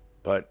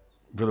 But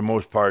for the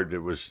most part, it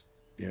was,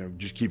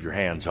 just keep your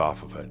hands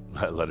off of it.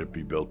 Let it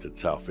be built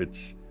itself.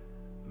 It's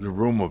the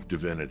room of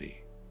divinity.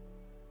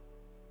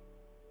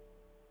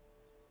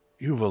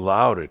 You've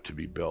allowed it to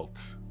be built.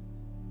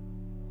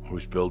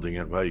 Who's building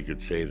it? Well, you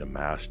could say the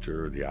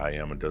master, the I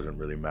am, it doesn't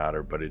really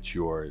matter, but it's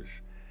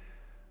yours.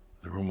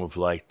 The room of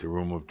light, the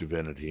room of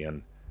divinity,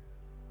 and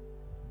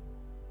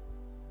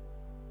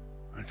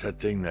it's that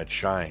thing that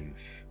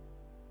shines.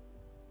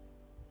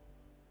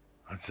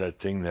 It's that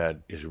thing that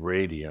is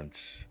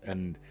radiance.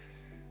 And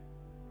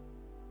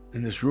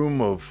in this room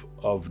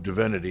of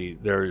divinity,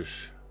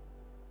 there's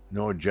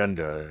no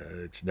agenda.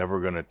 It's never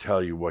going to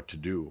tell you what to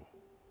do.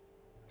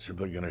 It's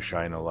simply going to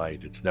shine a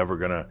light. It's never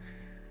going to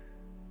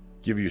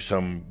give you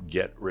some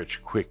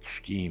get-rich-quick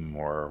scheme,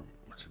 or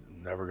it's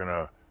never going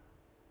to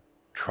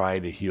try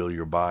to heal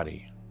your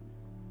body.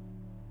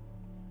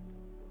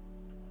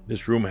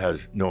 This room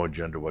has no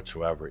agenda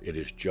whatsoever. It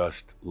is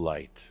just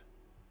light.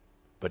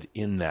 But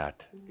in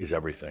that is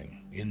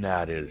everything. In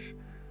that is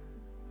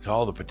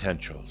all the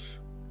potentials.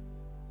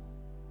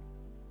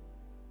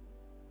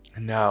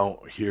 And now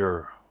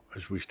here,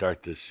 as we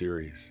start this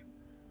series,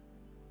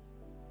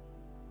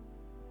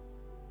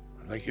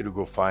 I'd like you to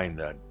go find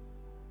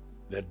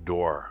that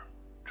door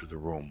to the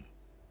room.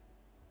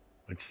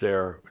 It's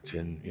there. It's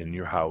in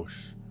your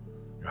house.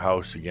 Your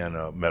house, again,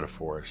 a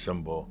metaphor, a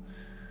symbol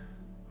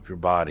of your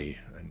body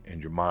and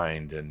your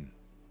mind and,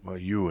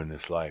 you in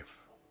this life.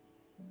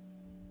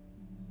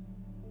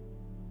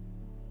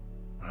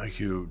 I'd like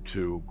you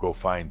to go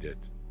find it.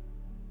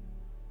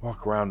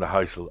 Walk around the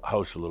house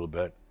a little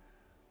bit.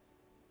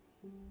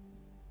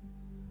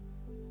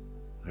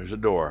 There's a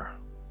door.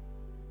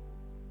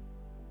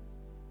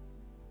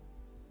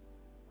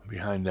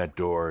 Behind that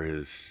door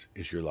is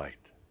your light.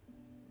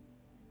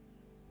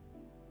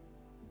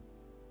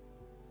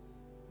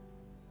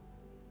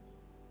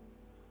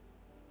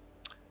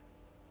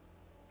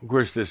 Of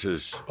course, this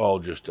is all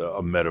just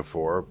a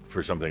metaphor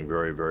for something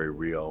very, very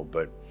real,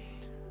 but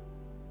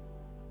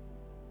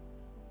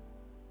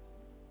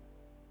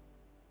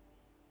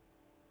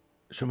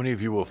so many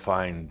of you will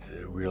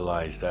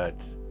realize that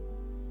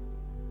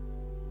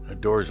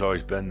that door has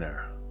always been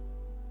there.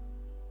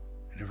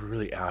 You never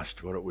really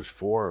asked what it was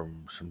for.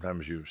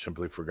 Sometimes you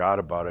simply forgot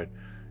about it.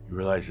 You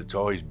realize it's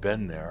always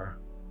been there,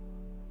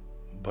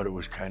 but it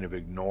was kind of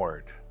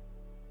ignored.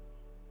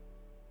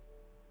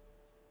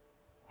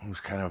 was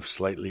kind of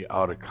slightly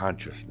out of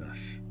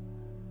consciousness.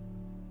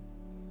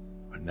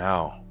 But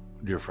now,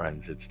 dear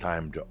friends, it's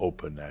time to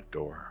open that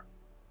door.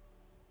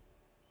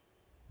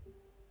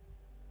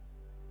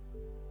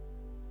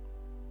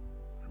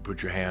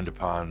 Put your hand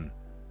upon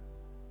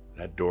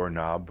that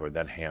doorknob or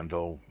that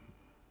handle,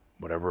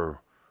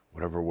 whatever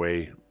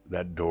way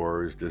that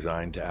door is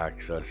designed to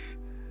access,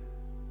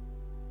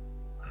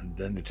 and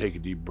then to take a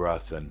deep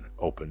breath and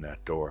open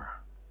that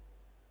door.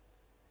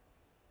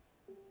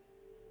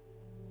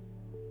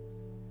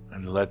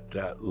 And let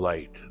that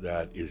light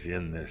that is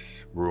in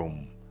this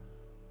room,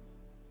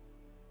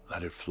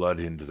 let it flood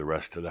into the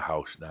rest of the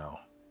house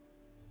now.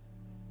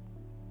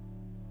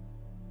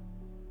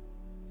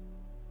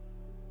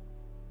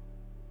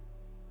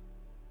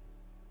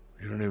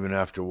 You don't even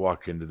have to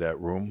walk into that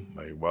room.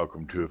 You're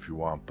welcome to if you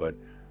want, but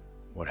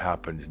what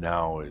happens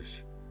now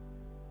is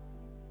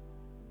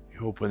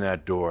you open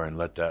that door and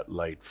let that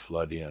light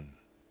flood in.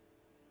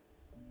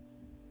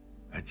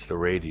 It's the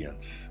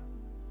radiance.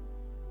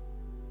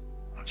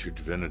 It's your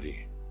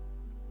divinity.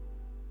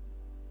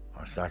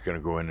 It's not going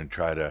to go in and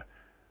try to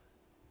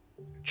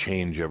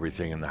change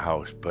everything in the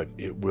house, but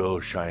it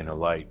will shine a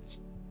light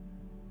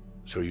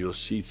so you'll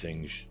see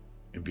things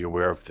and be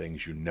aware of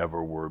things you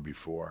never were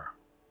before.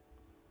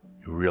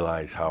 You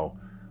realize how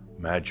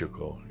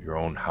magical your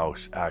own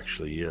house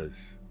actually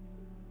is,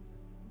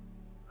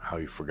 how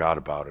you forgot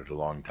about it a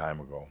long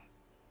time ago.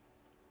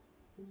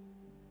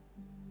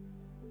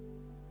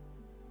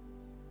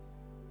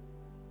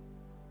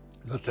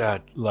 Let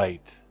that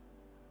light,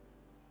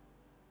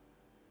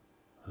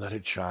 let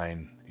it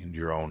shine into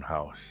your own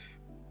house.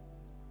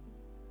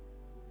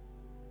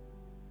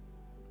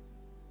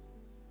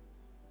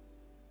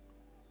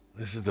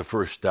 This is the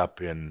first step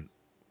in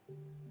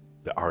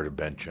the art of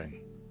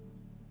benching.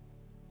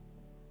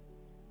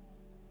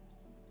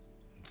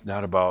 It's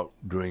not about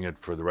doing it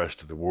for the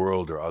rest of the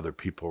world or other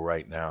people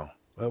right now.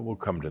 Well, we'll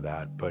come to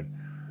that, but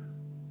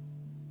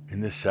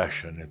in this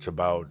session, it's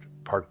about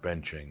park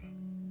benching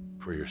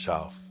for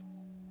yourself.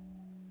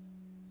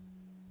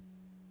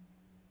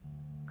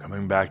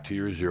 Coming back to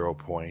your 0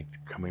 point,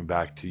 coming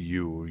back to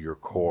you, your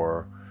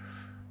core,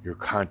 your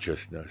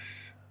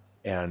consciousness,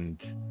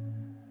 and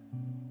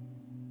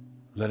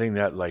letting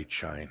that light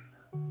shine.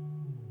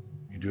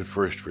 You do it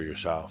first for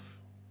yourself.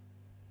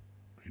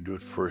 You do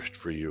it first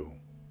for you.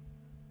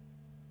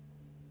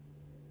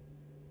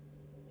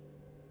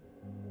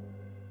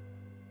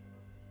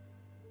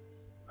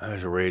 And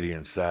there's a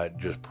radiance that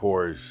just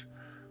pours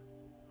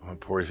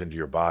into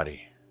your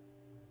body,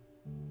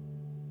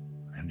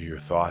 into your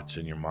thoughts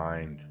and your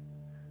mind.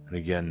 And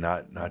again,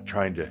 not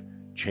trying to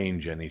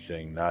change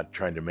anything, not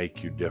trying to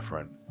make you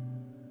different,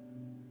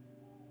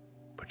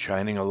 but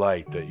shining a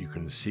light that you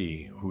can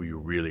see who you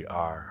really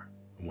are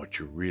and what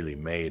you're really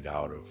made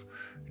out of.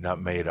 You're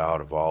not made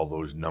out of all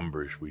those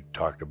numbers we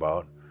talked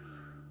about.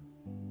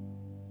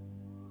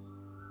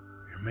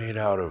 You're made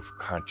out of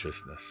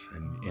consciousness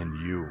and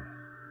you.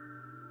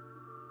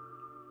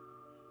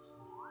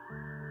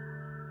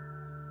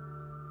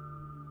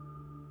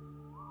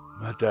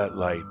 Let that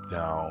light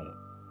now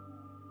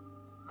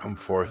come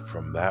forth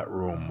from that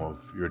room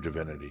of your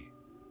divinity.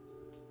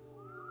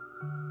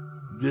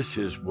 This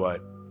is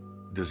what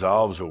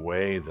dissolves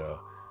away the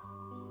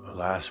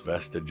last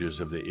vestiges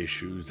of the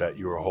issues that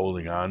you were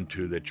holding on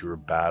to, that you were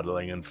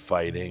battling and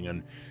fighting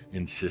and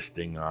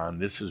insisting on.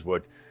 This is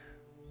what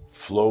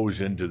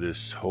flows into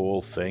this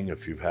whole thing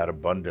if you've had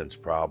abundance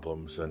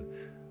problems, and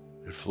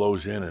it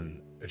flows in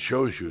and it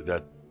shows you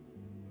that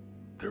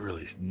there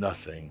really is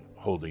nothing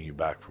holding you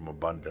back from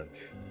abundance.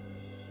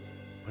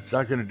 It's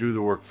not going to do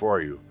the work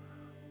for you,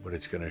 but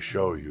it's going to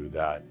show you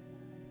that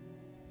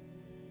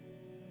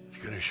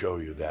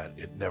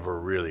it never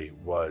really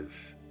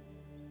was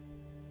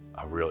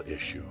a real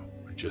issue.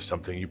 It's just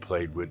something you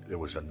played with. There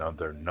was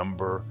another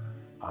number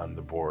on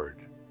the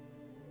board.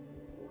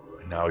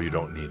 And now you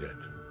don't need it.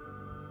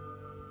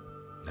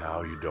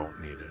 Now you don't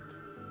need it.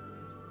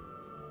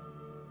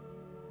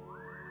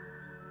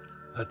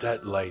 Let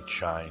that light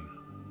shine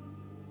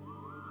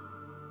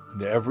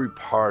into every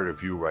part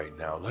of you right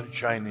now. Let it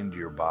shine into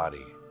your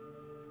body.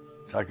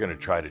 It's not going to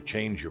try to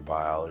change your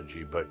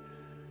biology, but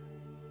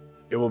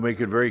it will make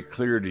it very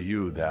clear to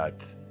you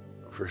that,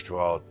 first of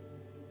all,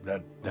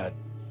 that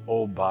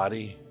old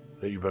body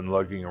that you've been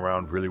lugging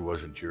around really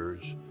wasn't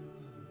yours.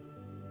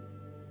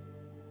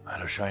 And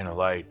it'll shine a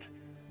light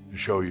to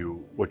show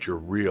you what your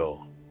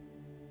real,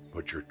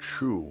 what your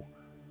true,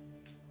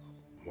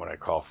 what I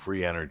call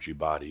free energy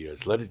body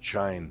is. Let it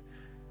shine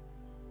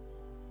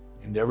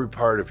into every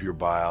part of your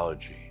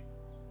biology.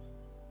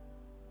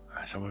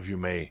 Some of you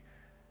may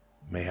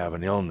have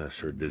an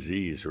illness or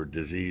disease or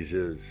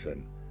diseases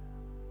and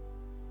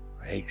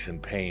aches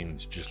and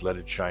pains. Just let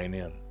it shine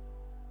in.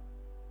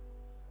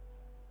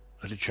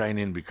 Let it shine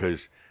in,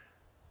 because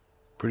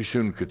pretty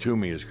soon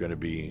Kuthumi is going to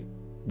be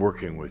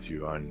working with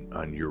you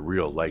on your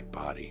real light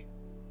body.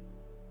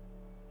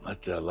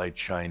 Let that light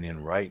shine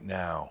in right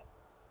now,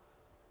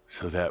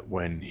 so that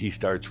when he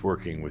starts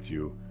working with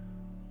you,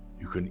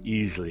 you can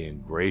easily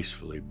and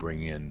gracefully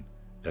bring in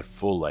that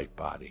full light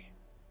body.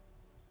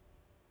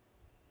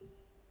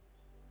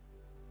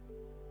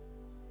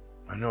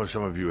 I know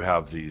some of you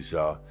have these,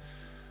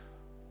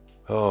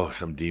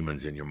 some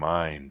demons in your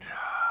mind.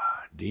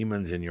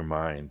 Demons in your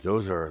mind.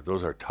 Those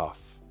are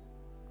tough.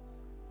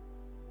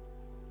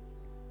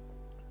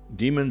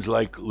 Demons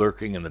like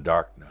lurking in the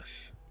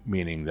darkness,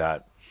 meaning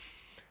that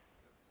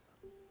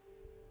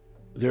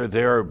they're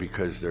there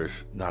because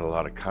there's not a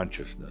lot of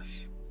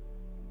consciousness.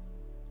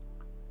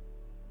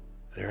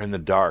 They're in the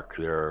dark.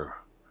 They're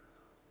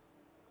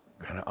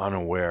kind of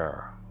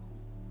unaware,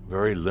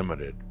 very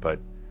limited. But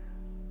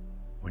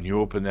when you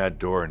open that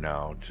door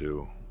now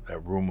to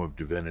that room of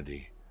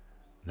divinity,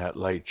 and that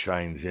light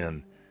shines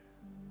in,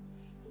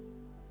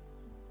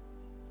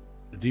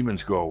 the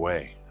demons go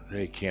away.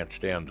 They can't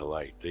stand the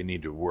light. They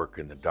need to work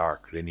in the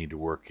dark. They need to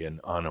work in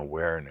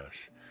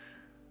unawareness.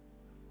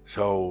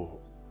 So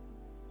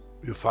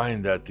you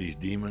find that these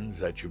demons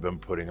that you've been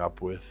putting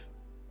up with,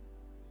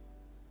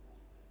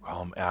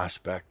 call them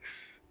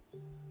aspects,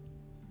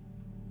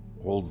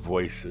 old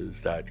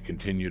voices that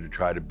continue to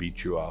try to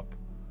beat you up,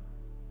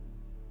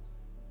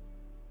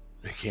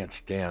 they can't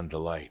stand the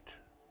light.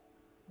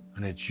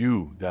 And it's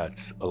you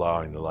that's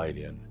allowing the light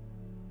in.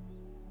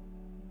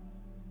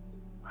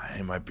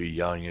 They might be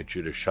yelling at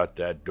you to shut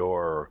that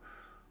door or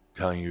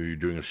telling you you're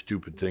doing a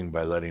stupid thing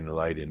by letting the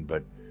light in,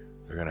 but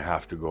they're going to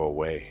have to go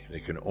away. They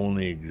can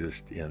only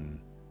exist in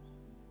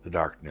the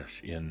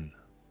darkness, in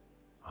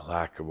a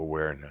lack of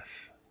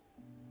awareness.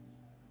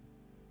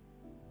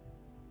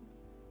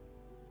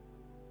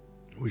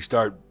 We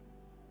start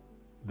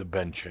the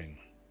benching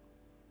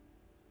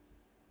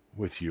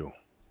with you.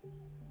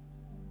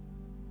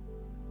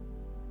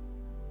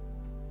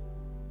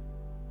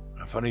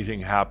 A funny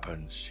thing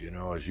happens,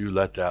 as you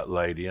let that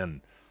light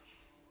in.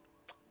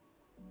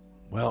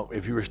 Well,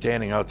 if you were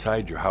standing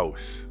outside your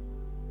house,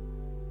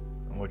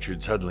 what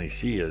you'd suddenly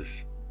see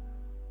is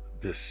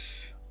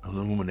this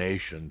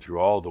illumination through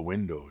all the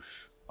windows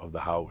of the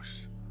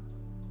house.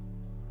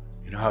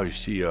 You know how you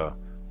see a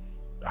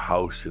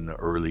house in the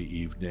early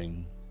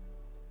evening?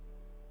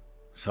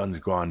 Sun's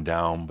gone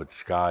down, but the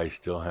sky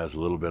still has a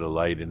little bit of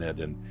light in it,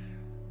 and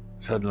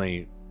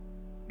suddenly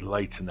the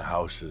lights in the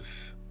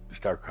houses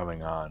start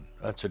coming on.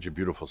 That's such a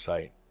beautiful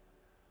sight.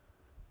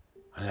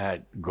 And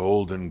that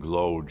golden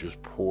glow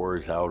just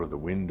pours out of the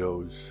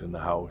windows in the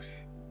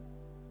house.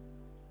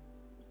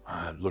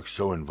 It looks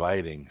so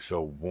inviting,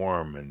 so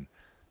warm and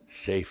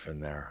safe in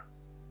there.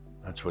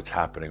 That's what's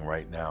happening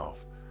right now.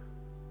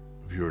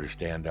 If you were to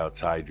stand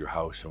outside your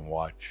house and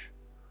watch,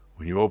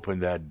 when you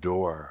open that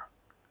door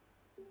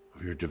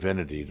of your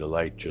divinity, the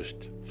light just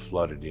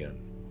flooded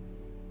in,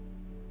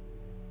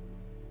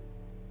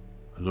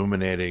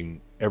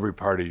 illuminating every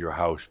part of your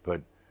house,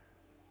 but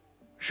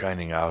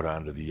shining out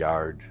onto the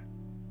yard.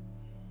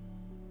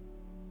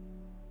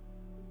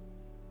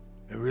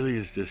 It really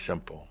is this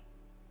simple.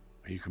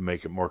 You can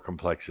make it more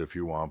complex if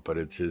you want, but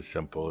it's as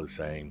simple as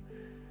saying,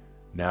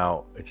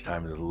 now it's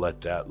time to let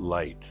that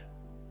light,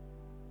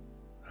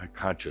 that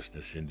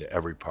consciousness into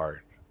every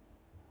part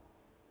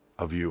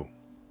of you.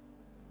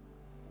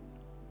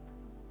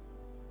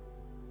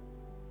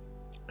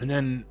 And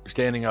then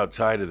standing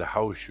outside of the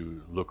house,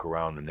 you look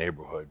around the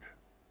neighborhood,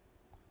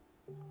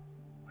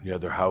 the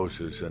other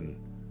houses, and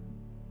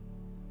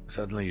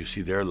suddenly you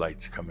see their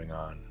lights coming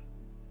on,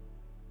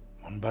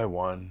 one by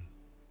one,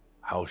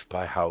 house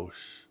by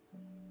house,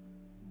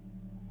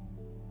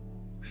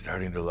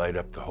 starting to light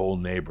up the whole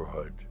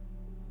neighborhood.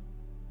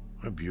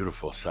 What a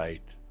beautiful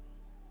sight.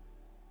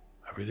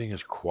 Everything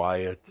is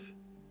quiet,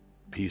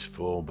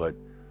 peaceful, but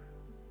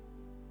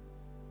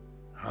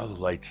now the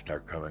lights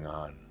start coming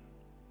on.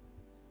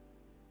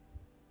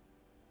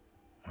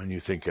 When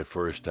you think at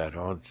first that,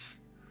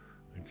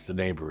 it's the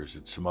neighbors,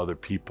 it's some other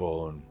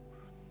people, and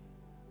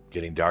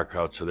getting dark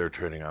out, so they're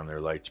turning on their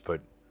lights.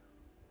 But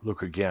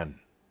look again.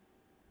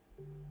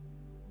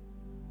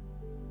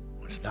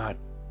 It's not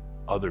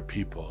other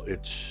people,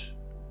 it's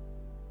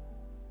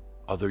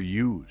other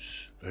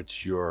yous.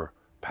 It's your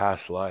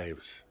past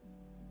lives.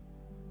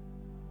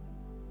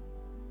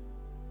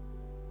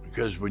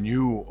 Because when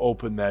you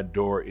open that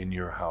door in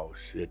your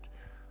house, it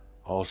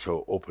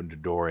also opened a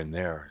door in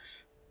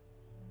theirs.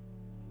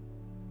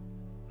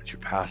 It's your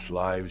past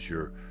lives,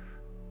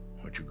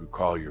 what you could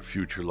call your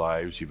future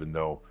lives, even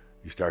though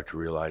you start to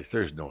realize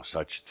there's no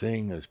such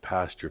thing as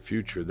past or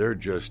future. They're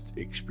just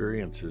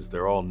experiences.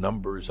 They're all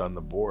numbers on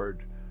the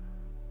board.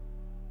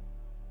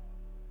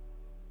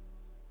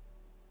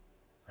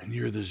 And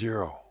you're the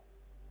zero.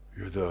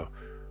 You're the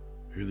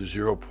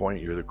 0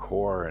 point, you're the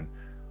core. And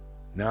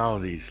now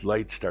these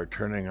lights start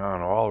turning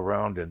on all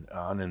around and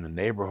on in the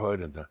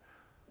neighborhood, and the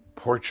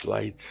porch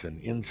lights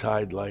and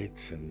inside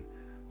lights and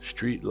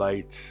street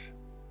lights.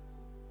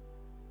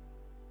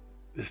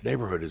 This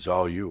neighborhood is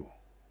all you.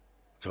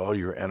 It's all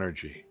your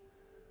energy.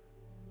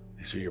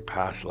 These are your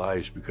past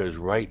lives, because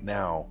right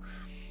now,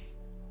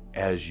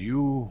 as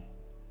you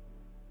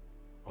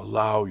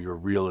allow your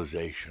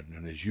realization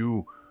and as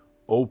you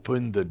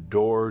open the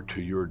door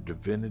to your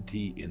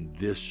divinity in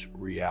this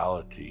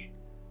reality,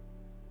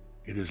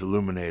 it is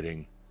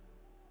illuminating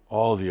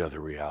all the other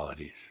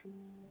realities.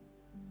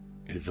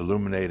 It is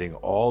illuminating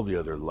all the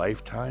other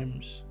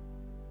lifetimes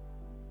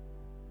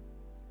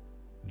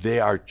they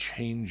are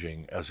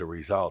changing as a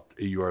result.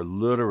 You are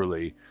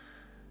literally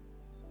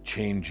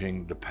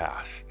changing the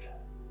past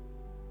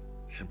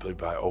simply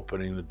by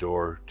opening the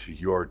door to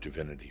your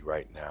divinity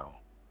right now.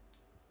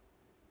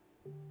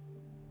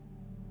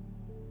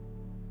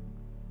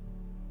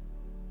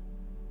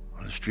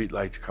 When the street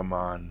lights come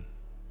on,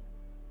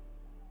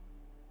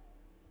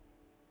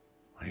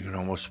 you can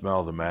almost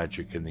smell the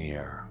magic in the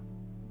air.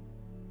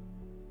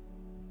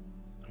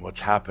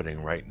 What's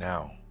happening right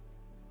now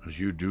as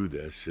you do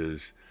this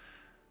is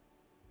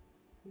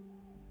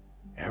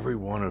every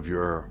one of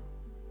your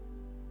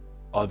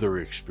other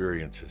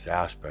experiences,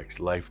 aspects,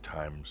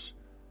 lifetimes,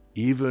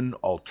 even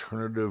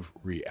alternative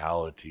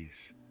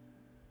realities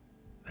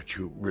that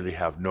you really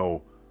have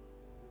no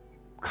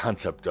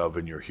concept of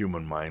in your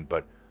human mind,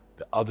 but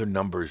the other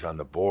numbers on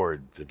the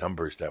board, the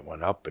numbers that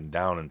went up and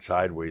down and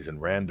sideways and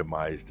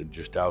randomized and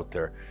just out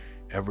there,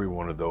 every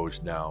one of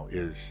those now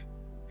is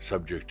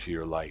subject to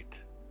your light.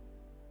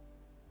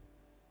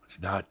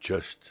 It's not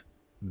just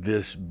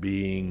this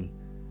being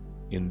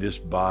in this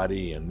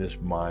body and this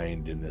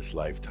mind in this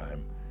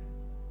lifetime.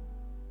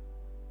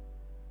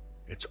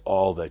 It's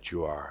all that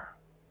you are.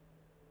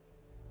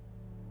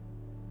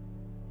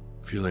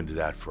 Feel into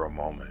that for a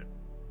moment.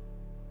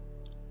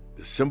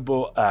 The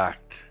simple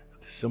act,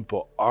 the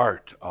simple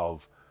art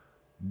of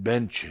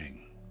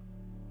benching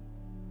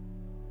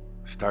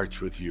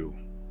starts with you.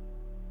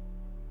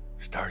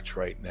 Starts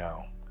right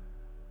now.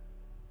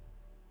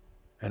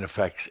 And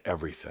affects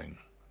everything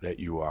that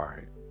you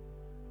are.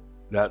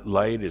 That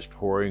light is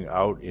pouring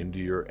out into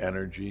your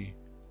energy.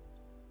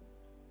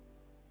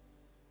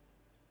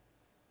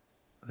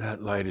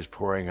 That light is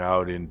pouring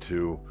out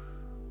into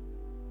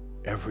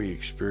every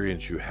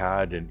experience you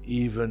had and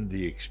even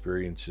the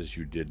experiences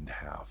you didn't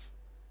have.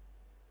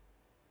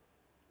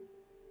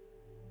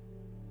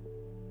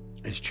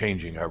 It's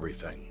changing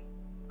everything.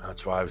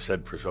 That's why I've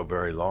said for so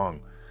very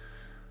long,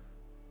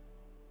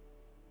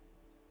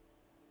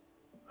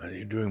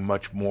 you're doing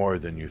much more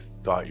than you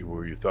thought you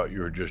were. You thought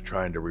you were just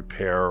trying to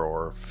repair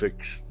or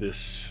fix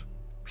this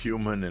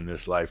human in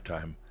this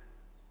lifetime.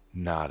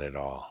 Not at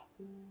all.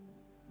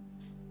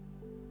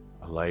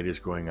 A light is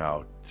going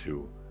out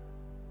to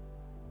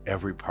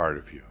every part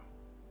of you.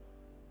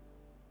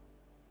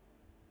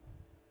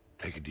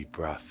 Take a deep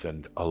breath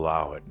and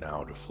allow it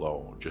now to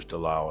flow. Just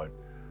allow it.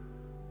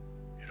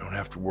 You don't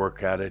have to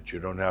work at it. You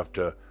don't have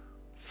to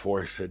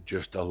force it.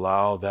 Just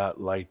allow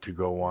that light to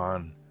go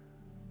on.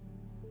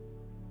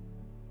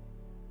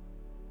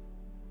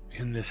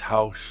 In this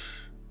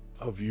house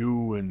of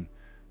you in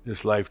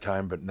this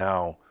lifetime, but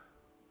now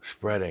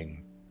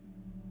spreading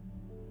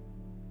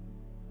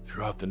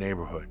throughout the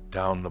neighborhood,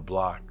 down the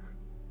block.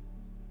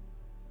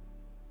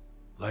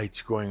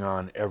 Lights going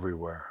on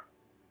everywhere.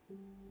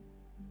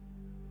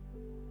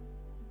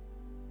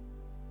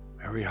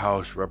 Every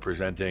house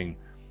representing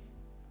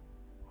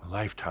a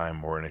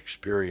lifetime or an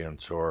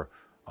experience or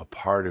a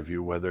part of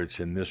you, whether it's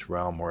in this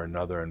realm or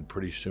another, and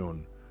pretty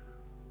soon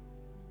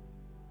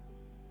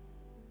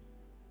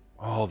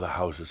all the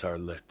houses are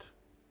lit.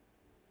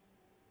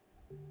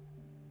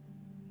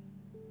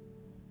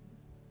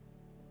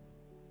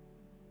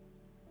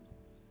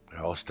 It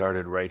all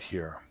started right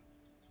here.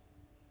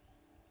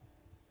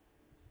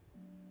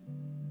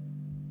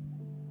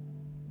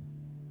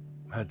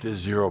 At this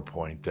 0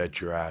 point that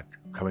you're at,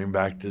 coming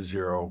back to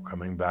zero,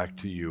 coming back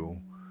to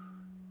you.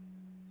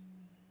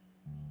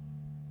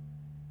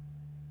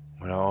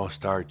 It all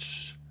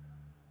starts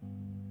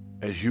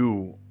as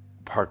you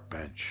park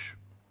bench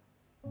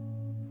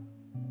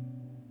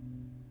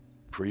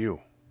for you.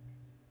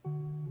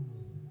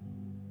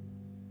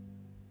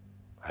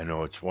 I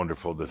know it's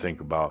wonderful to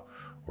think about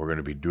we're going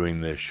to be doing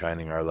this,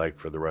 shining our light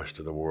for the rest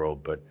of the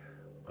world, but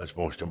it's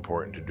most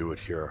important to do it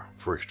here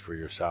first for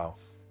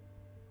yourself.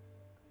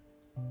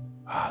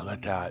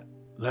 Let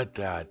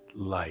that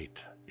light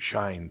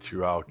shine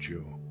throughout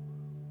you.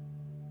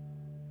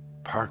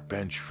 Park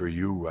bench for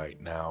you right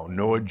now.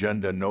 No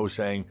agenda, no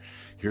saying,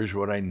 here's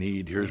what I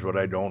need, here's what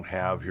I don't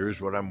have,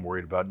 here's what I'm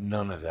worried about.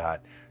 None of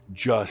that.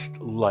 Just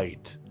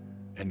light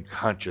and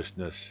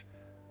consciousness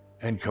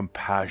and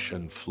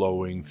compassion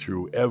flowing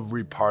through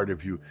every part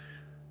of you,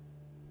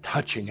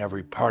 touching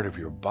every part of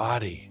your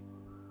body.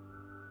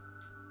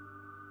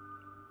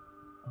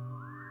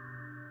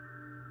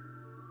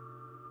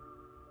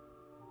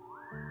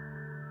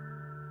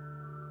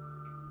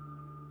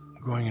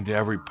 Going into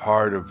every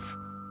part of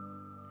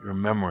your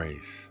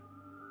memories.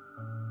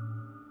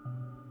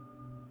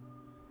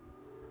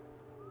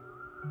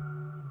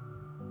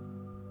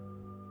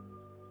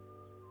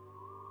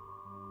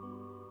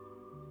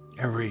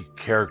 Every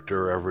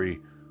character, every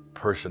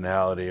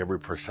personality, every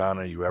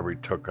persona you ever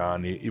took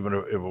on, even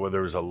if whether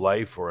it was a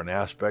life or an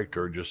aspect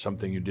or just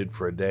something you did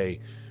for a day,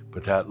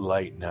 but that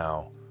light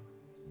now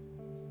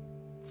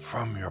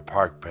from your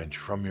park bench,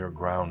 from your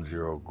ground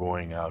zero,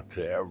 going out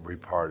to every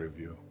part of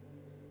you.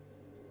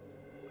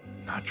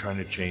 Not trying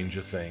to change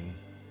a thing,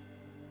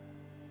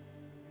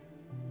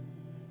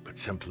 but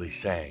simply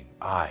saying,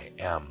 I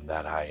am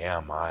that I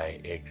am,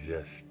 I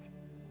exist.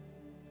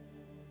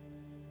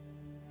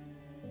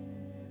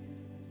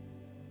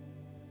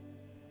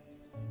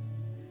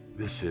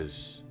 This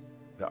is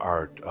the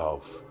art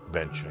of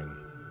benching.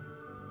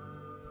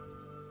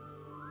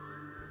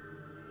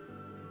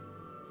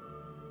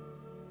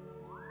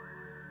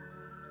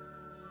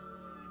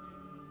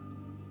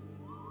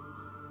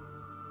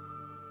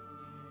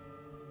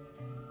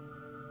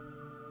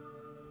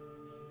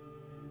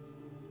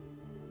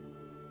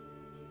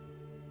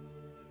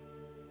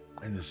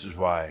 And this is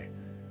why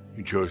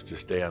you chose to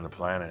stay on the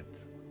planet,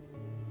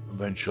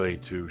 eventually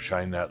to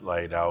shine that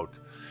light out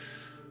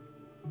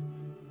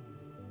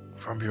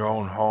from your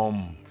own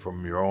home,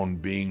 from your own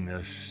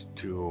beingness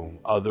to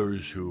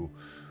others who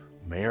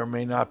may or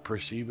may not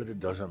perceive it. It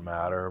doesn't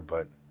matter,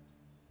 but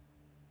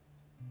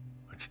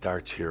it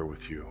starts here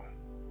with you.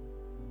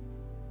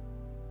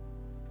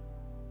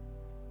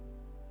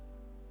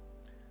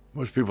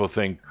 Most people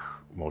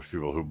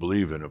who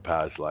believe in a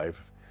past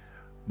life,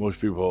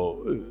 most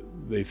people,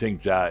 they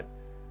think that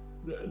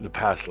the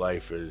past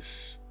life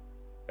is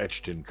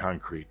etched in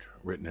concrete,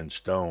 written in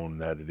stone,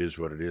 that it is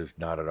what it is.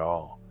 Not at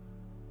all.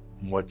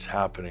 What's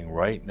happening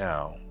right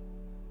now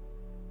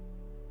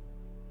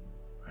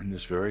in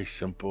this very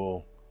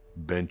simple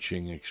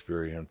benching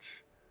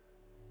experience,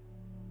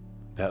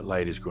 that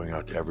light is going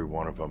out to every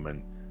one of them,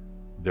 and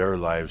their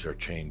lives are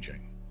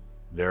changing.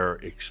 Their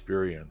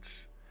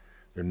experience,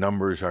 their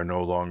numbers are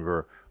no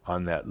longer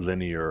on that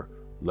linear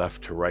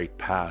left to right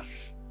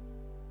path,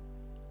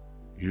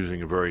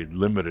 using a very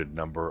limited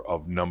number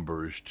of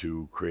numbers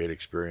to create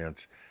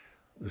experience.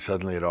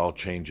 Suddenly it all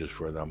changes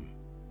for them.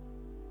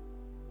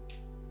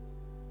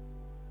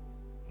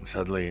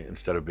 Suddenly,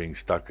 instead of being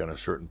stuck on a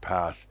certain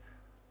path,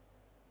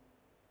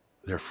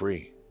 they're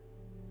free.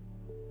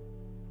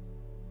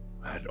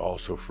 That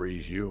also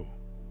frees you.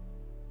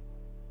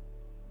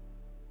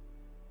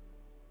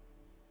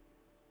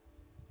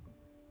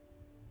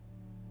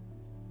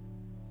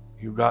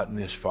 You've gotten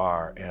this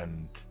far,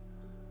 and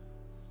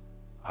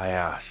I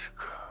ask,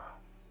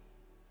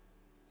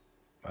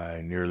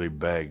 I nearly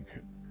beg,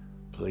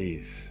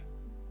 please,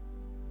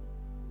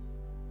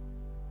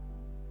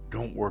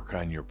 don't work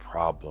on your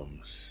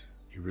problems.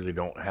 You really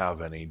don't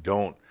have any.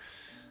 Don't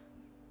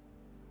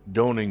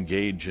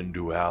engage in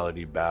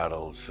duality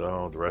battles.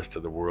 Oh, the rest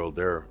of the world,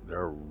 they're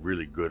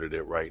really good at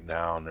it right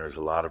now, and there's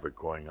a lot of it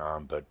going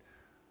on, but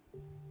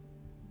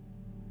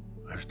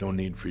there's no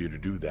need for you to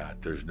do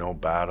that. There's no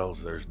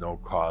battles, there's no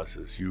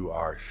causes. You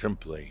are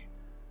simply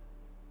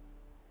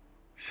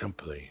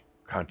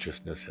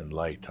consciousness and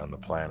light on the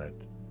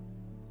planet.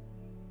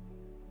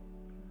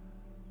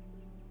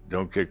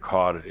 Don't get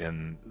caught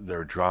in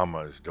their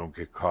dramas. Don't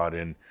get caught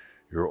in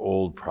your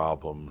old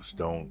problems.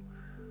 Don't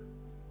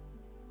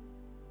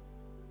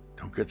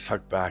get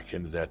sucked back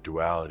into that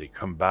duality.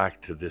 Come back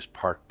to this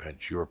park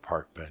bench, your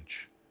park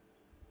bench.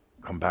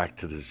 Come back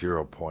to the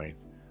 0 point.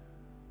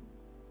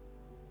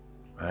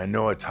 I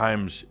know at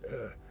times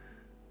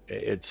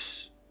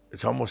it's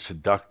almost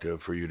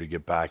seductive for you to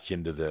get back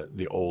into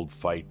the old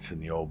fights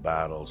and the old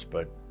battles,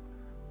 but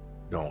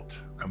don't.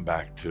 Come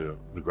back to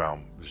the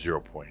ground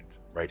 0 point,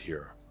 right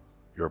here,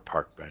 your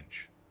park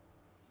bench.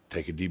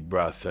 Take a deep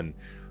breath, and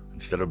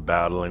instead of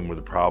battling with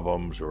the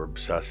problems or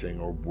obsessing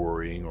or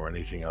worrying or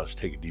anything else,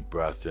 take a deep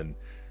breath and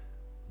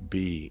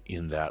be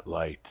in that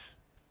light.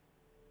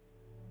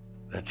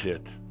 That's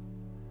it.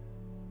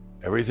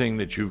 Everything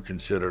that you've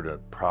considered a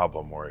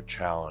problem or a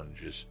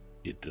challenge,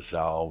 it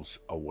dissolves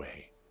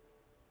away.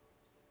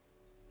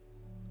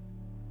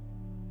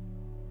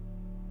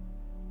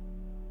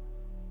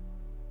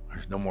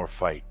 There's no more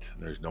fight.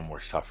 There's no more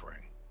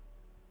suffering.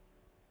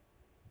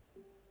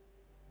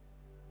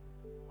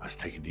 Let's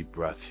take a deep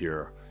breath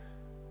here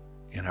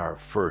in our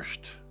first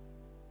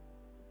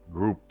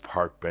group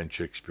park bench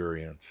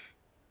experience.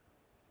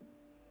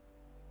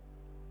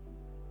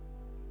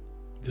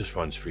 This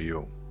one's for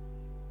you.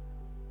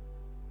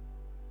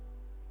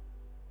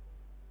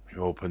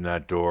 You open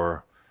that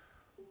door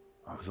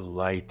of the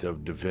light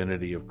of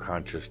divinity of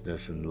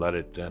consciousness and let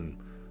it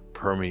then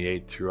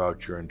permeate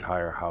throughout your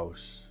entire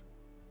house,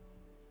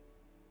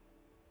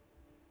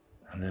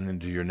 and then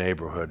into your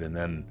neighborhood, and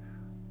then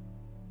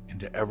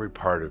into every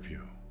part of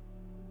you.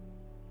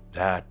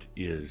 That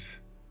is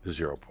the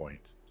 0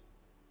 point.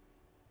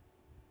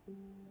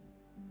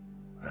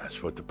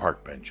 That's what the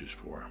park bench is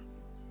for.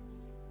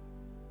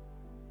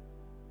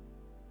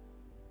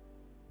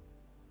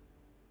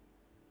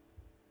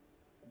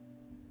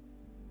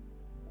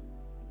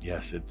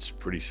 Yes, it's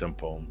pretty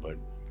simple, but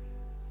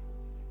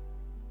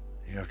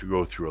you have to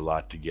go through a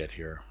lot to get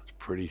here. It's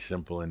pretty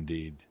simple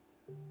indeed.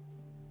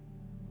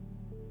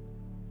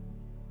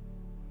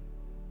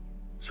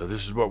 So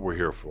this is what we're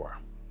here for.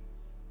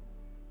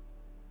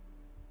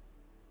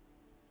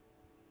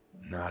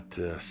 Not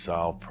to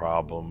solve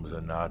problems,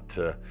 and not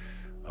to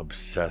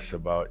obsess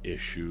about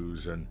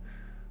issues, and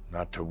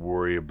not to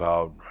worry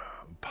about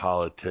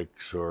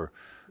politics, or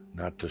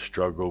not to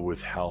struggle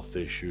with health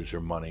issues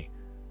or money.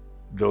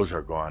 Those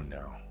are gone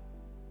now.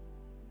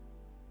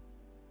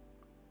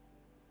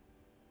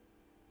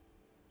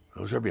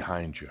 Those are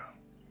behind you.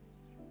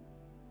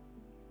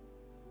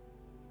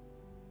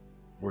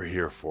 We're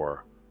here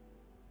for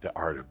the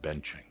art of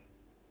benching.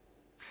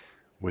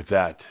 With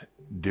that,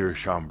 dear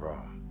Shaumbra,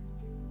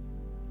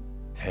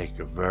 take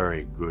a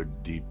very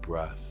good deep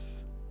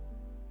breath.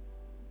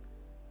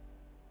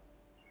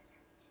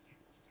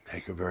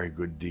 Take a very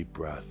good deep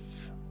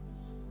breath.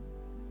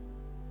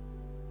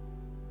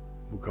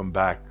 We'll come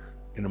back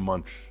in a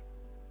month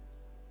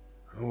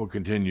and we'll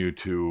continue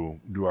to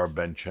do our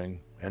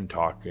benching and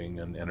talking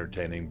and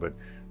entertaining, but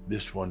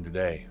this one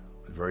today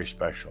is very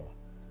special.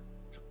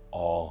 It's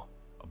all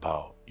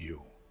about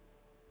you.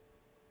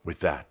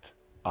 With that,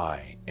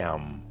 I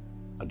am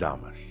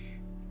Adamus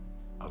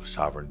of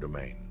Sovereign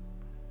Domain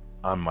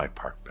on my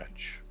park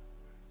bench.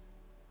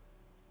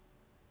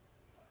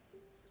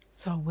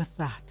 So with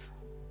that,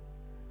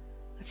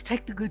 let's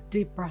take the good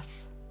deep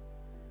breath,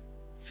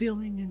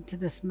 feeling into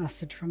this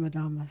message from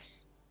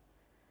Adamus.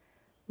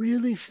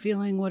 Really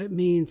feeling what it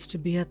means to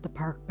be at the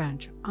park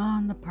bench,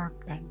 on the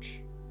park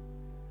bench,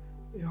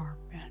 your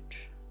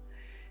bench.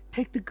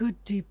 Take the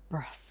good deep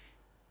breath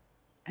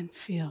and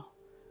feel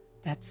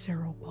that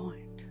 0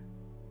 point.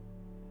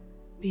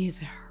 Be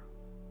there.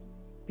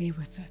 Be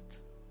with it.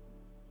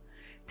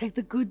 Take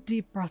the good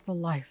deep breath of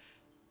life,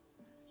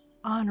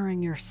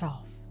 honoring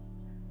yourself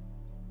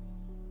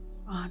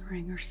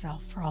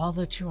for all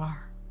that you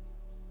are.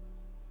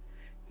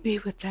 Be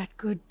with that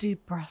good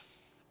deep breath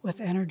with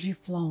energy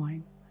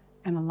flowing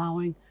and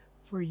allowing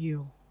for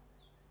you.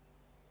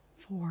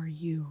 For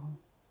you.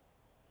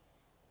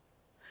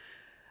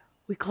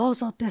 We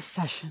close out this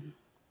session,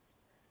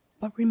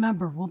 but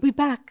remember, we'll be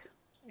back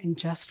in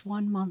just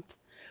 1 month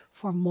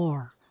for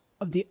more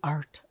of the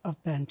art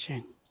of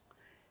benching.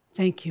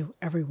 Thank you,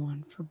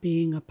 everyone, for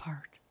being a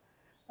part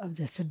of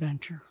this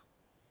adventure.